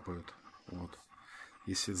царапают. Вот.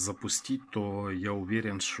 Если запустить, то я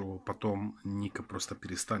уверен, что потом Ника просто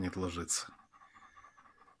перестанет ложиться.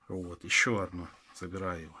 Вот, еще одно.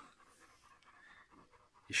 Забираю его.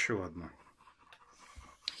 Еще одно.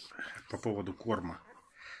 По поводу корма.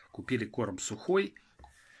 Купили корм сухой.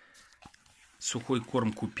 Сухой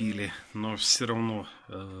корм купили, но все равно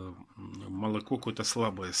молоко какое-то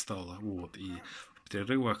слабое стало. Вот, и в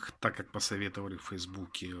перерывах, так как посоветовали в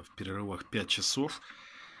Фейсбуке, в перерывах 5 часов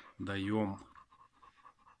даем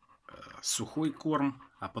сухой корм,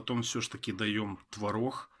 а потом все-таки даем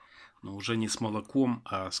творог, но уже не с молоком,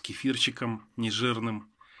 а с кефирчиком нежирным,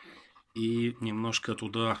 и немножко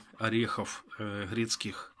туда орехов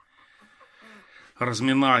грецких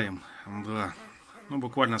разминаем, да. Ну,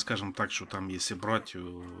 буквально скажем так, что там, если брать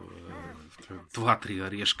 2-3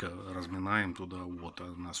 орешка, разминаем туда, вот,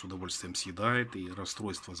 она с удовольствием съедает, и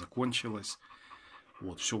расстройство закончилось.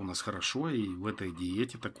 Вот, все у нас хорошо, и в этой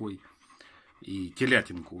диете такой. И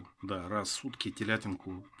телятинку, да, раз в сутки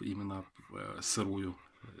телятинку именно сырую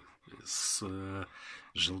с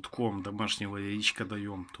желтком домашнего яичка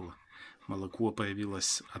даем, то молоко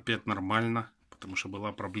появилось опять нормально, потому что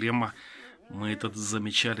была проблема. Мы это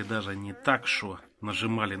замечали даже не так, что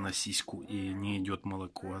нажимали на сиську и не идет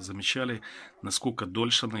молоко, а замечали, насколько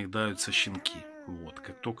дольше наедаются щенки. Вот,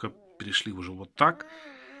 как только перешли уже вот так,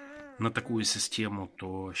 на такую систему,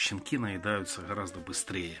 то щенки наедаются гораздо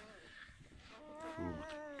быстрее.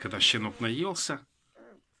 Вот. Когда щенок наелся,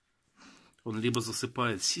 он либо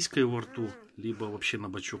засыпает сиськой во рту, либо вообще на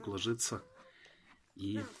бочок ложится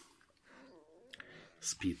и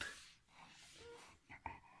спит.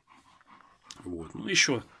 Вот. Ну,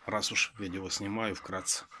 еще раз уж видео снимаю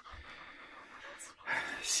вкратце.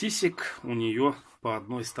 Сисек у нее по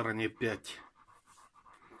одной стороне 5.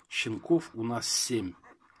 Щенков у нас 7.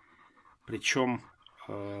 Причем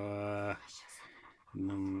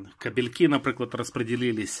кабельки, например,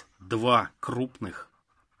 распределились 2 крупных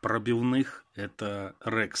пробивных. Это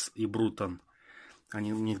Рекс и Брутон. У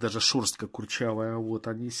них даже шерстка курчавая. Вот,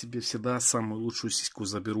 они себе всегда самую лучшую сиську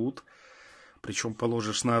заберут. Причем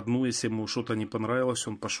положишь на одну, если ему что-то не понравилось,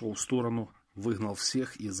 он пошел в сторону, выгнал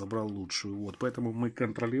всех и забрал лучшую. Вот, поэтому мы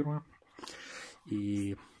контролируем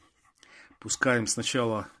и пускаем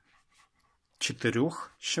сначала 4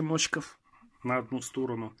 щеночков на одну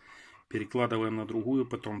сторону, перекладываем на другую,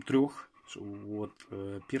 потом 3. Вот,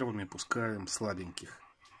 первыми пускаем слабеньких.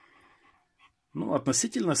 Ну,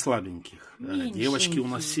 относительно слабеньких. Девочки у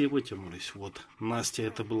нас все вытянулись. Вот, Настя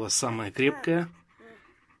это была самая крепкая.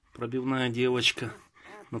 Пробивная девочка.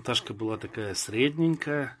 Наташка была такая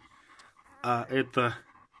средненькая. А это...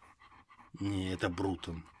 Не, это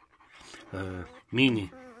Брутон.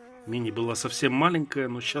 Мини. Мини была совсем маленькая,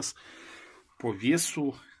 но сейчас по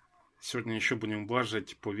весу... Сегодня еще будем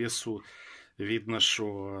важить. По весу видно,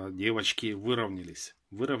 что девочки выровнялись.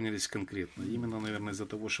 Выровнялись конкретно. Именно, наверное, из-за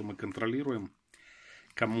того, что мы контролируем,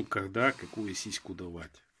 кому, когда, какую сиську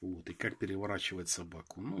давать. Вот, и как переворачивать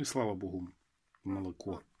собаку. Ну и слава богу,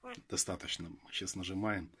 молоко достаточно. Мы сейчас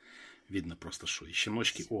нажимаем. Видно просто, что и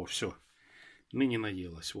щеночки. О, все. Ныне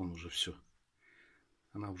наелась. Вон уже все.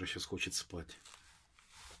 Она уже сейчас хочет спать.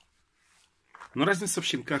 Но разница в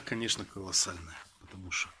щенках, конечно, колоссальная. Потому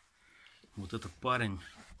что вот этот парень,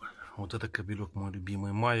 вот это кобелек мой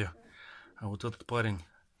любимый Майя, а вот этот парень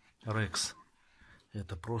Рекс.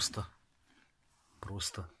 Это просто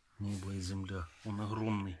небо и земля. Он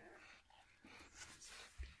огромный.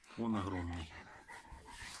 Он огромный.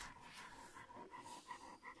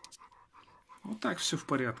 Вот так все в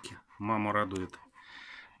порядке. Мама радует.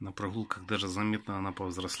 На прогулках даже заметно она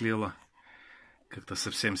повзрослела. Как-то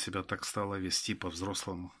совсем себя так стала вести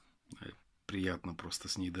по-взрослому. Приятно просто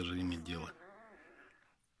с ней даже иметь дело.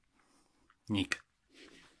 Ник.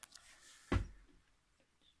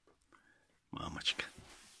 Мамочка.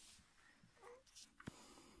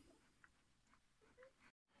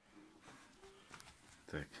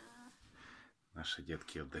 Так. Наши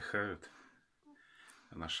детки отдыхают.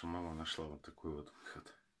 А наша мама нашла вот такой вот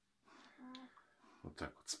выход. Вот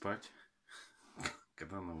так вот спать,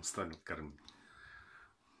 когда она устали кормить.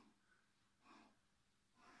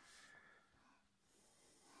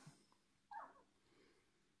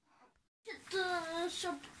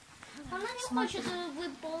 Она не хочет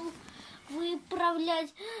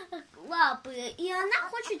выправлять лапы, и она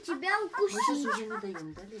хочет тебя укусить.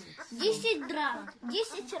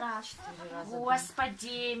 10 раз.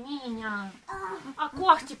 Господи, меня. А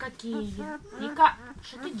когти какие? Ника,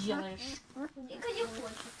 что ты делаешь? Ника не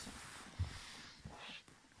хочет.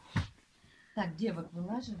 Так, девок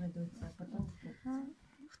вылаживай, Доця, а потом...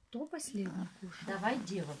 Кто последний кушает? Давай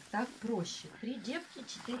девок, так проще. 3 девки,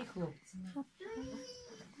 4 хлопца.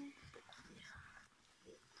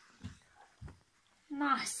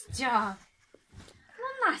 Настя! Ну,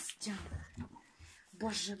 Настя!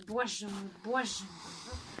 Боже, боже мой, боже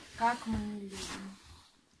мой. Как мы не любим.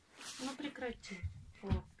 Ну, прекрати. О,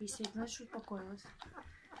 писать, значит, успокоилась.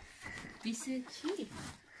 Писячи.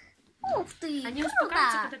 Ух ты! Они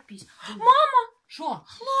успокаиваются, когда пись. Мама! Шо?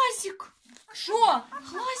 Глазик! Шо?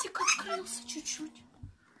 Глазик открылся чуть-чуть.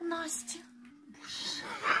 Настя.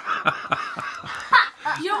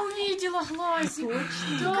 Я увидела глазик.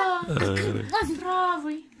 Да.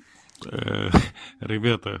 Правый.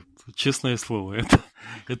 Ребята, честное слово,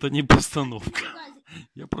 это не постановка.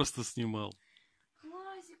 Я просто снимал.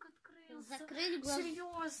 Глазик открылся. Закрыть глаза.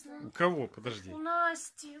 Серьезно. У кого? Подожди. У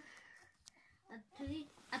Насти.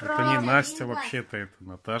 Это не Настя вообще-то, это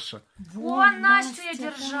Наташа. Вон Настю я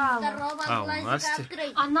держала. Второго А, у глазика Насти?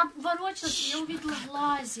 открыть. Она ворочалась, я увидела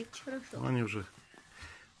глазик. Они уже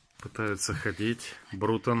пытаются ходить.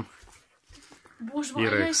 Брутон Боже и мой,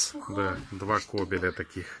 а я Рекс. испугала. Да, 2 кобеля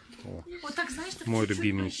таких. О, Вот так, знаешь, так мой чуть-чуть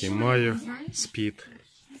любименький прощупать, Майю знаешь? спит.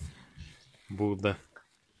 Будда.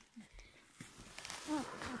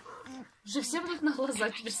 Уже все будут на глаза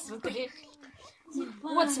теперь смотреть.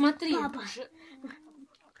 Вот, смотри. Уже.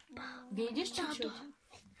 Видишь чуть-чуть?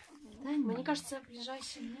 Да, Мне кажется, в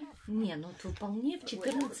ближайшие дни Не, ну то вполне в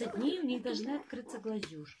 14 дней у них должны открыться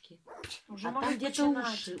глазюшки. уже А там можно где-то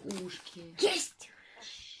начинать. ушки. Есть!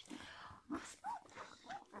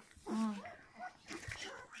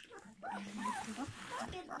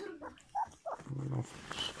 Ну,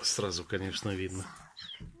 сразу, конечно, видно.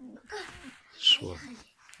 Шо?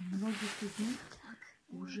 Многих из них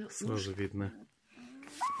уже Сразу видно.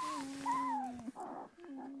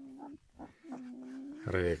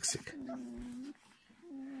 Рексик.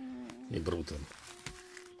 И Брутон.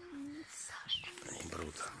 И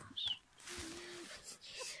Брутон.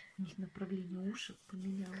 у них направление ушек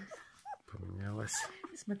поменялось. Поменялось.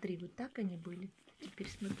 Смотри, вот так они были. Теперь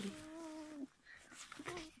смотри.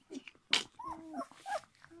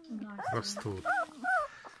 Растут.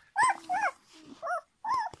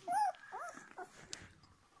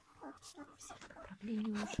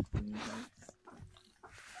 Направление ушек поменялось.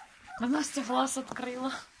 А Настя глаз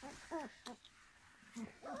открыла.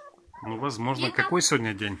 Ну, возможно, какой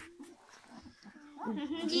сегодня день?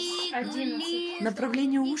 11.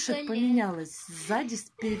 Направление ушек поменялось. Сзади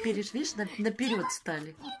видишь, наперед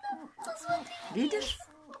стали. Видишь?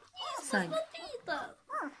 Сань.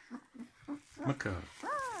 Макар.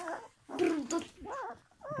 Брутон.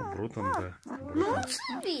 Ну, Брутон, да. Ну, он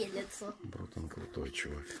шевелится. Брутон крутой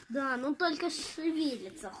чувак. Да, но только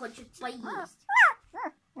шевелится, хочет поесть.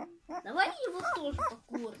 Давай его тоже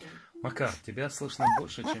покормим. Макар, тебя слышно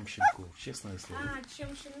больше, чем щенков, честное слово. А,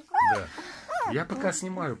 чем щенков? Да. Я пока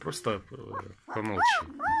снимаю, просто помолчи.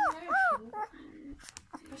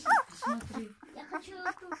 Смотри. Я хочу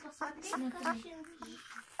тут посмотреть, как щенки.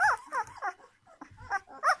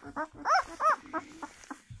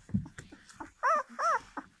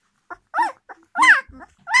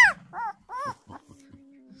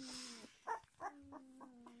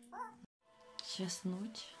 Сейчас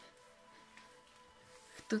ночь.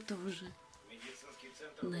 Кто-то уже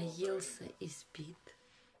наелся и спит.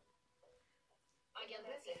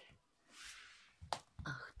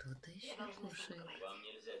 А кто-то еще кушает.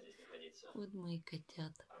 Вот мои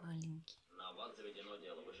котята маленькие. На вас заведено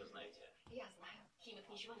дело, вы же знаете. Я знаю. Химик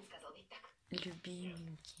ничего не сказал, ведь так?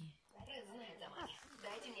 Любименькие. Рэд знает за вами.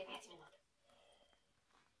 Дайте мне 5 минут.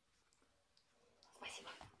 Спасибо.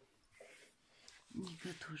 Ника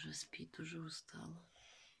тоже спит, уже устала.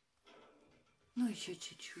 Ну, еще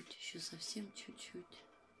чуть-чуть, еще совсем чуть-чуть.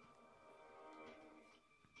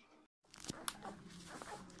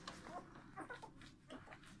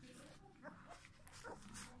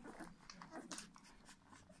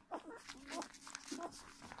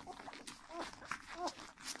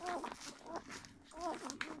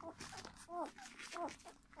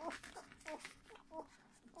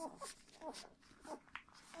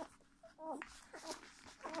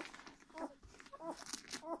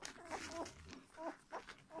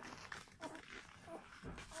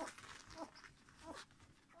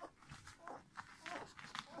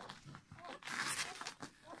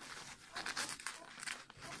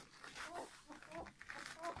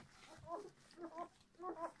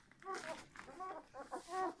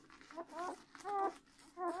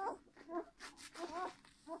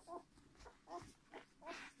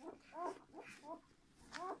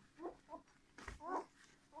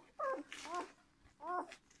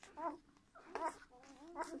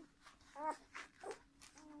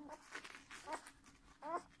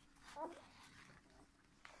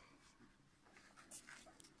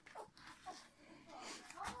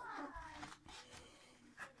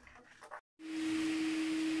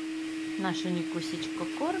 Наша Никусечка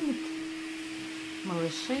кормит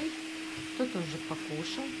малышей. Кто-то уже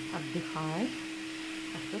покушал, отдыхает,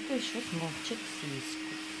 а кто-то еще смокчет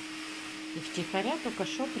сиську. И втихаря только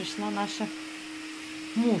что пришла наша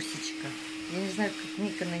Мусечка. Я не знаю, как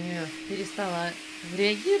Ника на нее перестала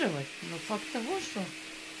реагировать, но факт того, что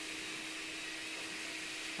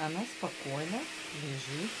она спокойно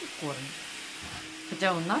лежит и кормит.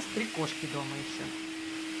 Хотя у нас 3 кошки дома еще.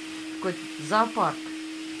 Какой-то зоопарк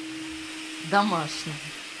домашний.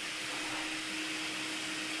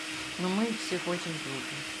 Но мы их всех очень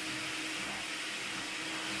любим.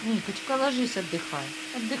 Никочка, ложись, отдыхай.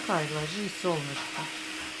 Отдыхай, ложись, солнышко.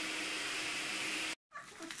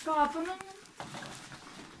 Папа, ну...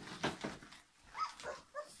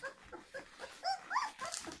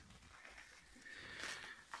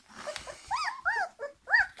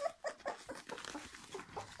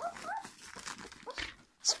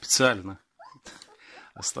 Специально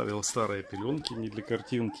оставил старые пеленки не для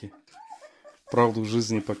картинки. Правду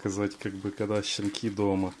жизни показать, как бы, когда щенки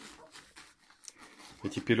дома.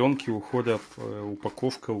 Эти пеленки уходят,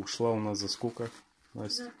 упаковка ушла у нас за сколько,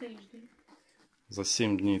 Настя? За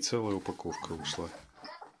 7 дней целая упаковка ушла.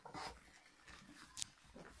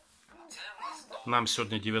 Нам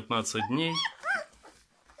сегодня 19 дней.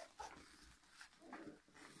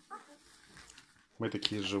 Мы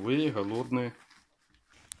такие живые, голодные.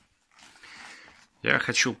 Я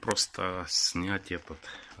хочу просто снять этот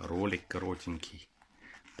ролик коротенький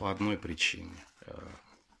по одной причине.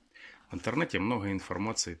 В интернете много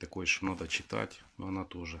информации такой, что надо читать, но она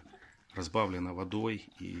тоже разбавлена водой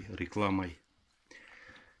и рекламой.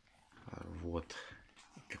 Вот.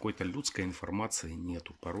 Какой-то людской информации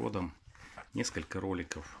нету по родам. Несколько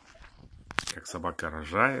роликов, как собака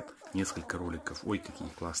рожает, несколько роликов, ой, какие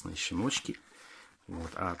классные щеночки.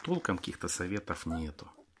 Вот. А толком каких-то советов нету.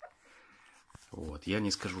 Вот. Я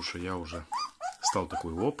не скажу, что я уже стал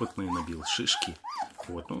такой опытный, набил шишки.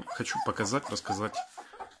 Вот. Ну, хочу показать, рассказать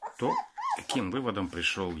то, каким выводом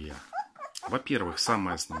пришел я. Во-первых,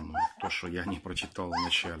 самое основное, то, что я не прочитал в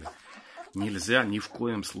начале. Нельзя ни в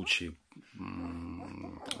коем случае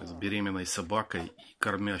с беременной собакой и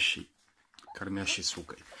кормящей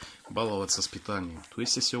сукой баловаться с питанием. То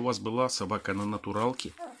есть, если у вас была собака на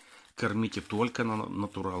натуралке, кормите только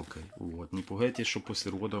натуралкой. Вот. Не пугайтесь, что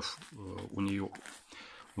после родов у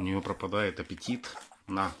нее пропадает аппетит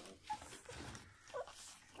на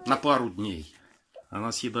пару дней.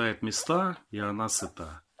 Она съедает места, и она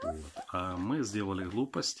сыта. Вот. А мы сделали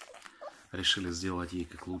глупость. Решили сделать ей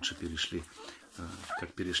как лучше,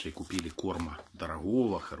 купили корма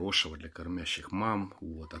дорогого, хорошего для кормящих мам.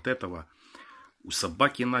 Вот. От этого у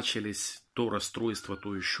собаки начались то расстройство,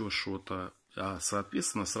 то еще что-то. А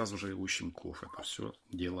соответственно сразу же и у щенков это все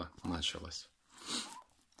дело началось.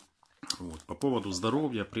 Вот. По поводу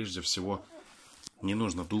здоровья, прежде всего, не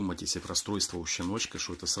нужно думать, если расстройство у щеночка,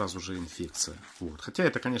 что это сразу же инфекция. Вот. Хотя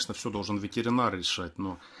это, конечно, все должен ветеринар решать,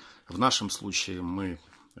 но в нашем случае мы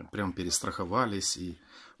прям перестраховались и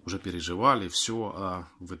уже переживали все, а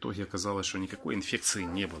в итоге оказалось, что никакой инфекции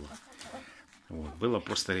не было. Вот. Была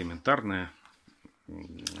просто элементарная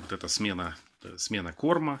вот эта смена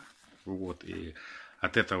корма, вот, и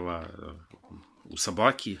от этого у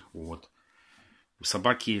собаки, вот, у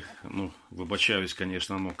собаки, ну, выбачаюсь,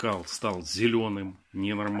 конечно, но кал стал зеленым,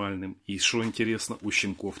 ненормальным, и что интересно, у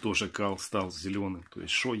щенков тоже кал стал зеленым, то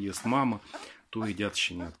есть, что ест мама, то едят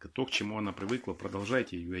щенятка, то, к чему она привыкла,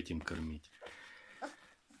 продолжайте ее этим кормить.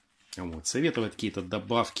 Вот. Советовать какие-то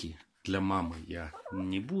добавки для мамы я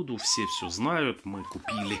не буду, все знают, мы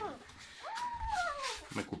купили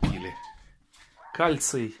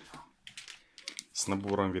кальций с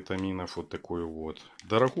набором витаминов вот такой вот.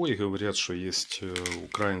 Дорогой, говорят, что есть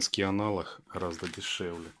украинский аналог гораздо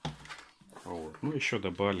дешевле. Вот. Ну, еще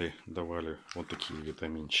давали вот такие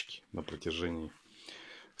витаминчики на протяжении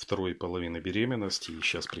второй половины беременности. И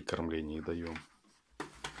сейчас при кормлении даем.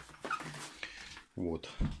 Вот.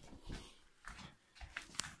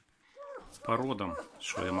 По родам,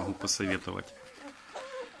 что я могу посоветовать.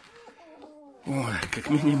 Ой, как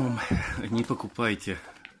минимум, не покупайте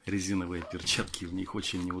резиновые перчатки, в них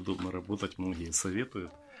очень неудобно работать, многие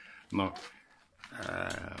советуют. Но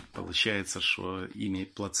получается, что ими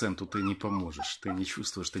плаценту ты не поможешь. Ты не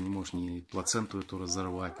чувствуешь, ты не можешь ни плаценту эту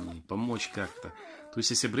разорвать, ни помочь как-то. То есть,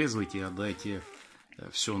 если обрезываете, отдайте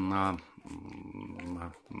все на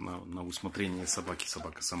усмотрение собаки.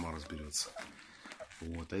 Собака сама разберется.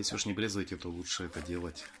 Вот. А если уж не брезаете, то лучше это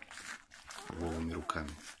делать голыми руками.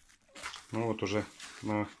 Ну вот уже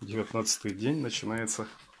на 19-й день начинается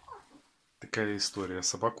такая история.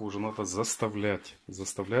 Собаку уже надо заставлять,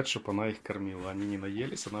 чтобы она их кормила. Они не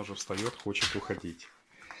наелись, она уже встает, хочет уходить.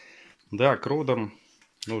 Да, к родам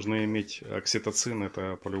нужно иметь окситоцин,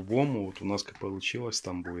 это по-любому. Вот у нас как получилось,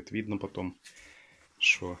 там будет видно потом,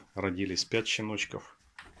 что родились 5 щеночков.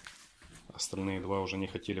 Остальные 2 уже не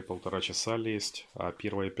хотели 1,5 часа лезть, а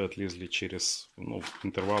первые 5 лезли через, ну,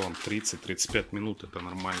 интервалом 30-35 минут, это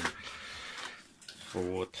нормально.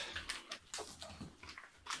 Вот.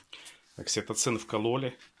 Окситоцин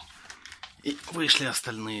вкололи, и вышли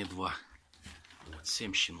остальные 2. Вот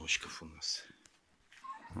 7 щеночков у нас.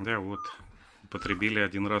 Да, вот, употребили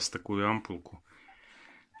один раз такую ампулку.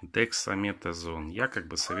 Дексаметазон. Я как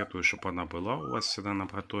бы советую, чтобы она была у вас всегда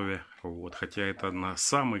наготове. Вот. Хотя это на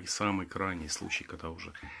самый-самый крайний случай, когда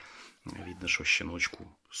уже видно, что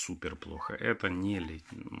щеночку супер плохо. Это не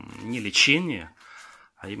лечение,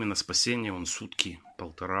 а именно спасение. Он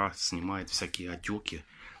сутки-полтора снимает всякие отеки.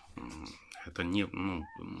 Это не, ну,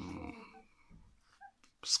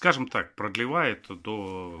 скажем так, продлевает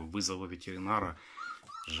до вызова ветеринара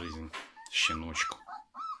жизнь щеночку.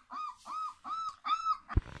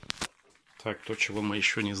 Так, то, чего мы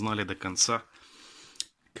еще не знали до конца,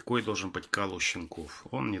 какой должен быть кал у щенков.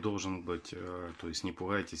 Он не должен быть, то есть не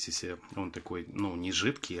пугайтесь, если он такой, ну, не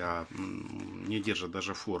жидкий, а не держит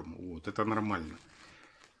даже форму. Вот, это нормально.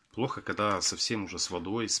 Плохо, когда совсем уже с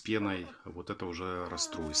водой, с пеной, вот это уже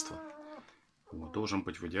расстройство. Вот, должен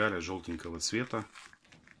быть в идеале желтенького цвета.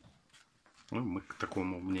 Ну, мы к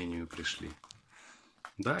такому мнению пришли.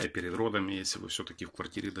 Да, и перед родами, если вы все-таки в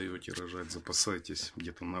квартире даете рожать, запасайтесь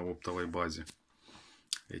где-то на оптовой базе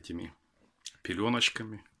этими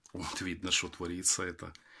пеленочками. Вот видно, что творится.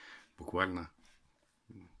 Это буквально,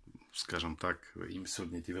 скажем так, им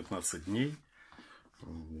сегодня 19 дней.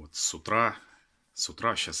 Вот, с утра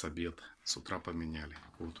сейчас обед, с утра поменяли.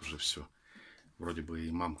 Вот уже все. Вроде бы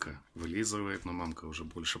и мамка вылизывает, но мамка уже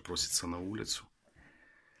больше просится на улицу.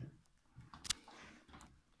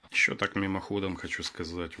 Еще так мимоходом хочу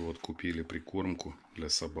сказать, вот купили прикормку для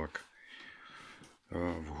собак.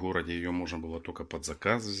 В городе ее можно было только под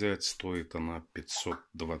заказ взять. Стоит она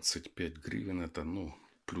 525 гривен, это, ну,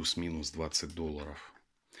 плюс-минус $20.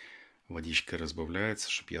 Водичка разбавляется,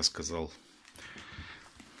 чтобы я сказал.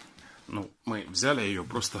 Ну, мы взяли ее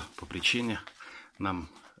просто по причине, нам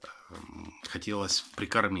хотелось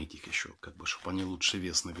прикормить их еще, как бы, чтобы они лучше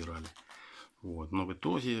вес набирали. Вот. Но в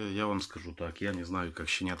итоге, я вам скажу так, я не знаю, как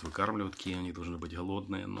щенят выкармливают, какие они должны быть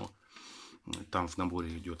голодные, но там в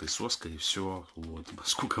наборе идет и соска, и все. Вот.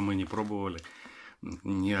 Сколько мы не пробовали,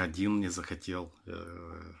 ни один не захотел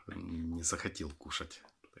кушать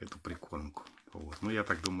эту прикормку. Вот. Но я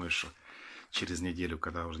так думаю, что через неделю,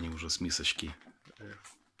 когда они уже с мисочки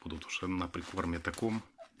будут уже на прикорме таком,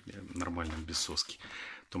 нормальном, без соски,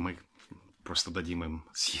 то мы просто дадим им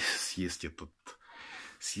съесть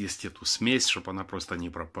эту смесь, чтобы она просто не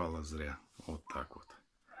пропала зря. Вот так вот.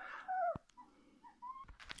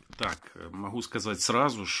 Так, могу сказать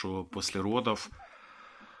сразу, что после родов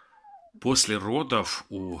После родов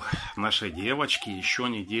у нашей девочки еще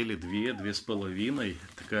недели 2-2,5.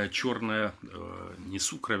 Такая черная, не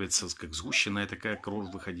сукровица, как сгущенная, такая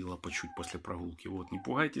кровь выходила по чуть после прогулки. Вот, не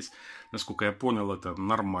пугайтесь, насколько я понял, это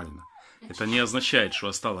нормально. Это не означает, что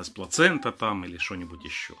осталась плацента там или что-нибудь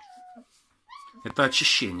еще. Это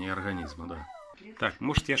очищение организма, да. Так,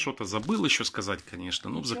 может, я что-то забыл еще сказать,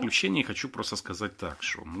 конечно, но в заключение хочу просто сказать так,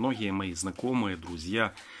 что многие мои знакомые,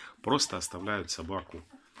 друзья просто оставляют собаку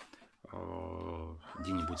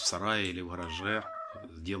где-нибудь в сарае или в гараже,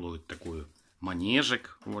 делают такой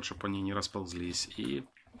манежик, вот, чтобы они не расползлись,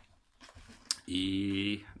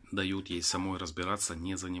 и дают ей самой разбираться,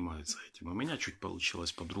 не занимаются этим. У меня чуть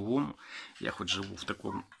получилось по-другому. Я хоть живу в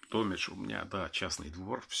таком доме, что у меня, да, частный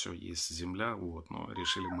двор, все, есть земля, вот, но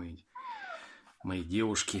решили мои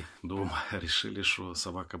девушки дома, решили, что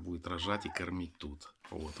собака будет рожать и кормить тут.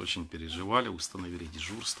 Вот, очень переживали, установили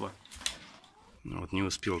дежурство. Вот, не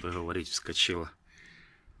успел договорить, вскочила.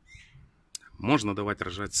 Можно давать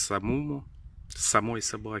рожать самой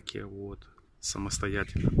собаке, вот,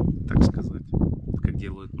 самостоятельно, так сказать, как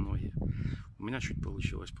делают многие. У меня чуть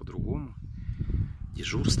получилось по-другому.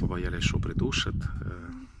 Дежурство, боялись, что придушат,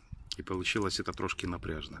 и получилось это трошки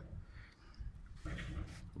напряжно.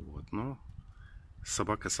 Вот, но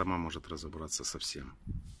собака сама может разобраться со всем.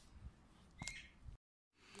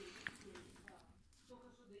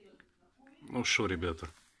 Ну что, ребята,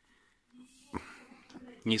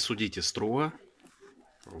 не судите строго.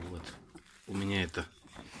 Вот. У меня это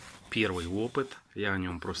первый опыт. Я о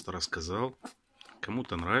нем просто рассказал.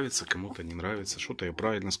 Кому-то нравится, кому-то не нравится. Что-то я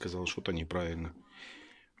правильно сказал, что-то неправильно.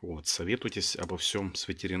 Вот. Советуйтесь обо всем с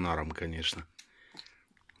ветеринаром, конечно.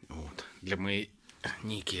 Вот. Для моей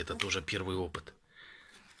Ники это тоже первый опыт.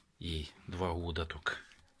 Ей 2 года только.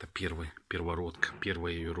 Это первородка,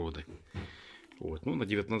 первые ее роды. Вот. Ну, на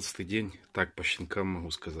 19-й день, так по щенкам могу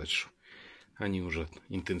сказать, что они уже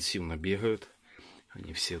интенсивно бегают.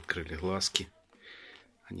 Они все открыли глазки.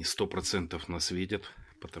 Они 100% нас видят,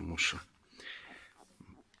 потому что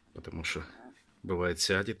бывает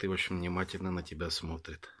сядет и очень внимательно на тебя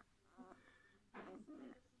смотрит.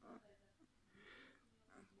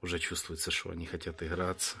 Уже чувствуется, что они хотят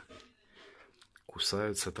играться.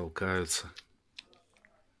 Кусаются, толкаются.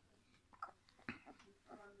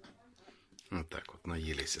 Вот так вот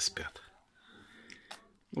наелись и спят.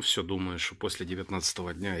 Ну все, думаю, что после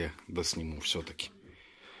 19-го дня я досниму все-таки.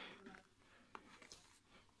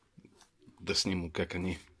 Досниму, как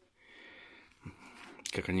они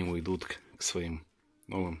уйдут к своим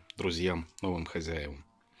новым друзьям, новым хозяевам.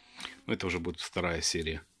 Но это уже будет 2-я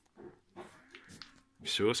серия.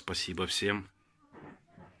 Все, спасибо всем.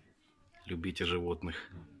 Любите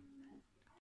животных.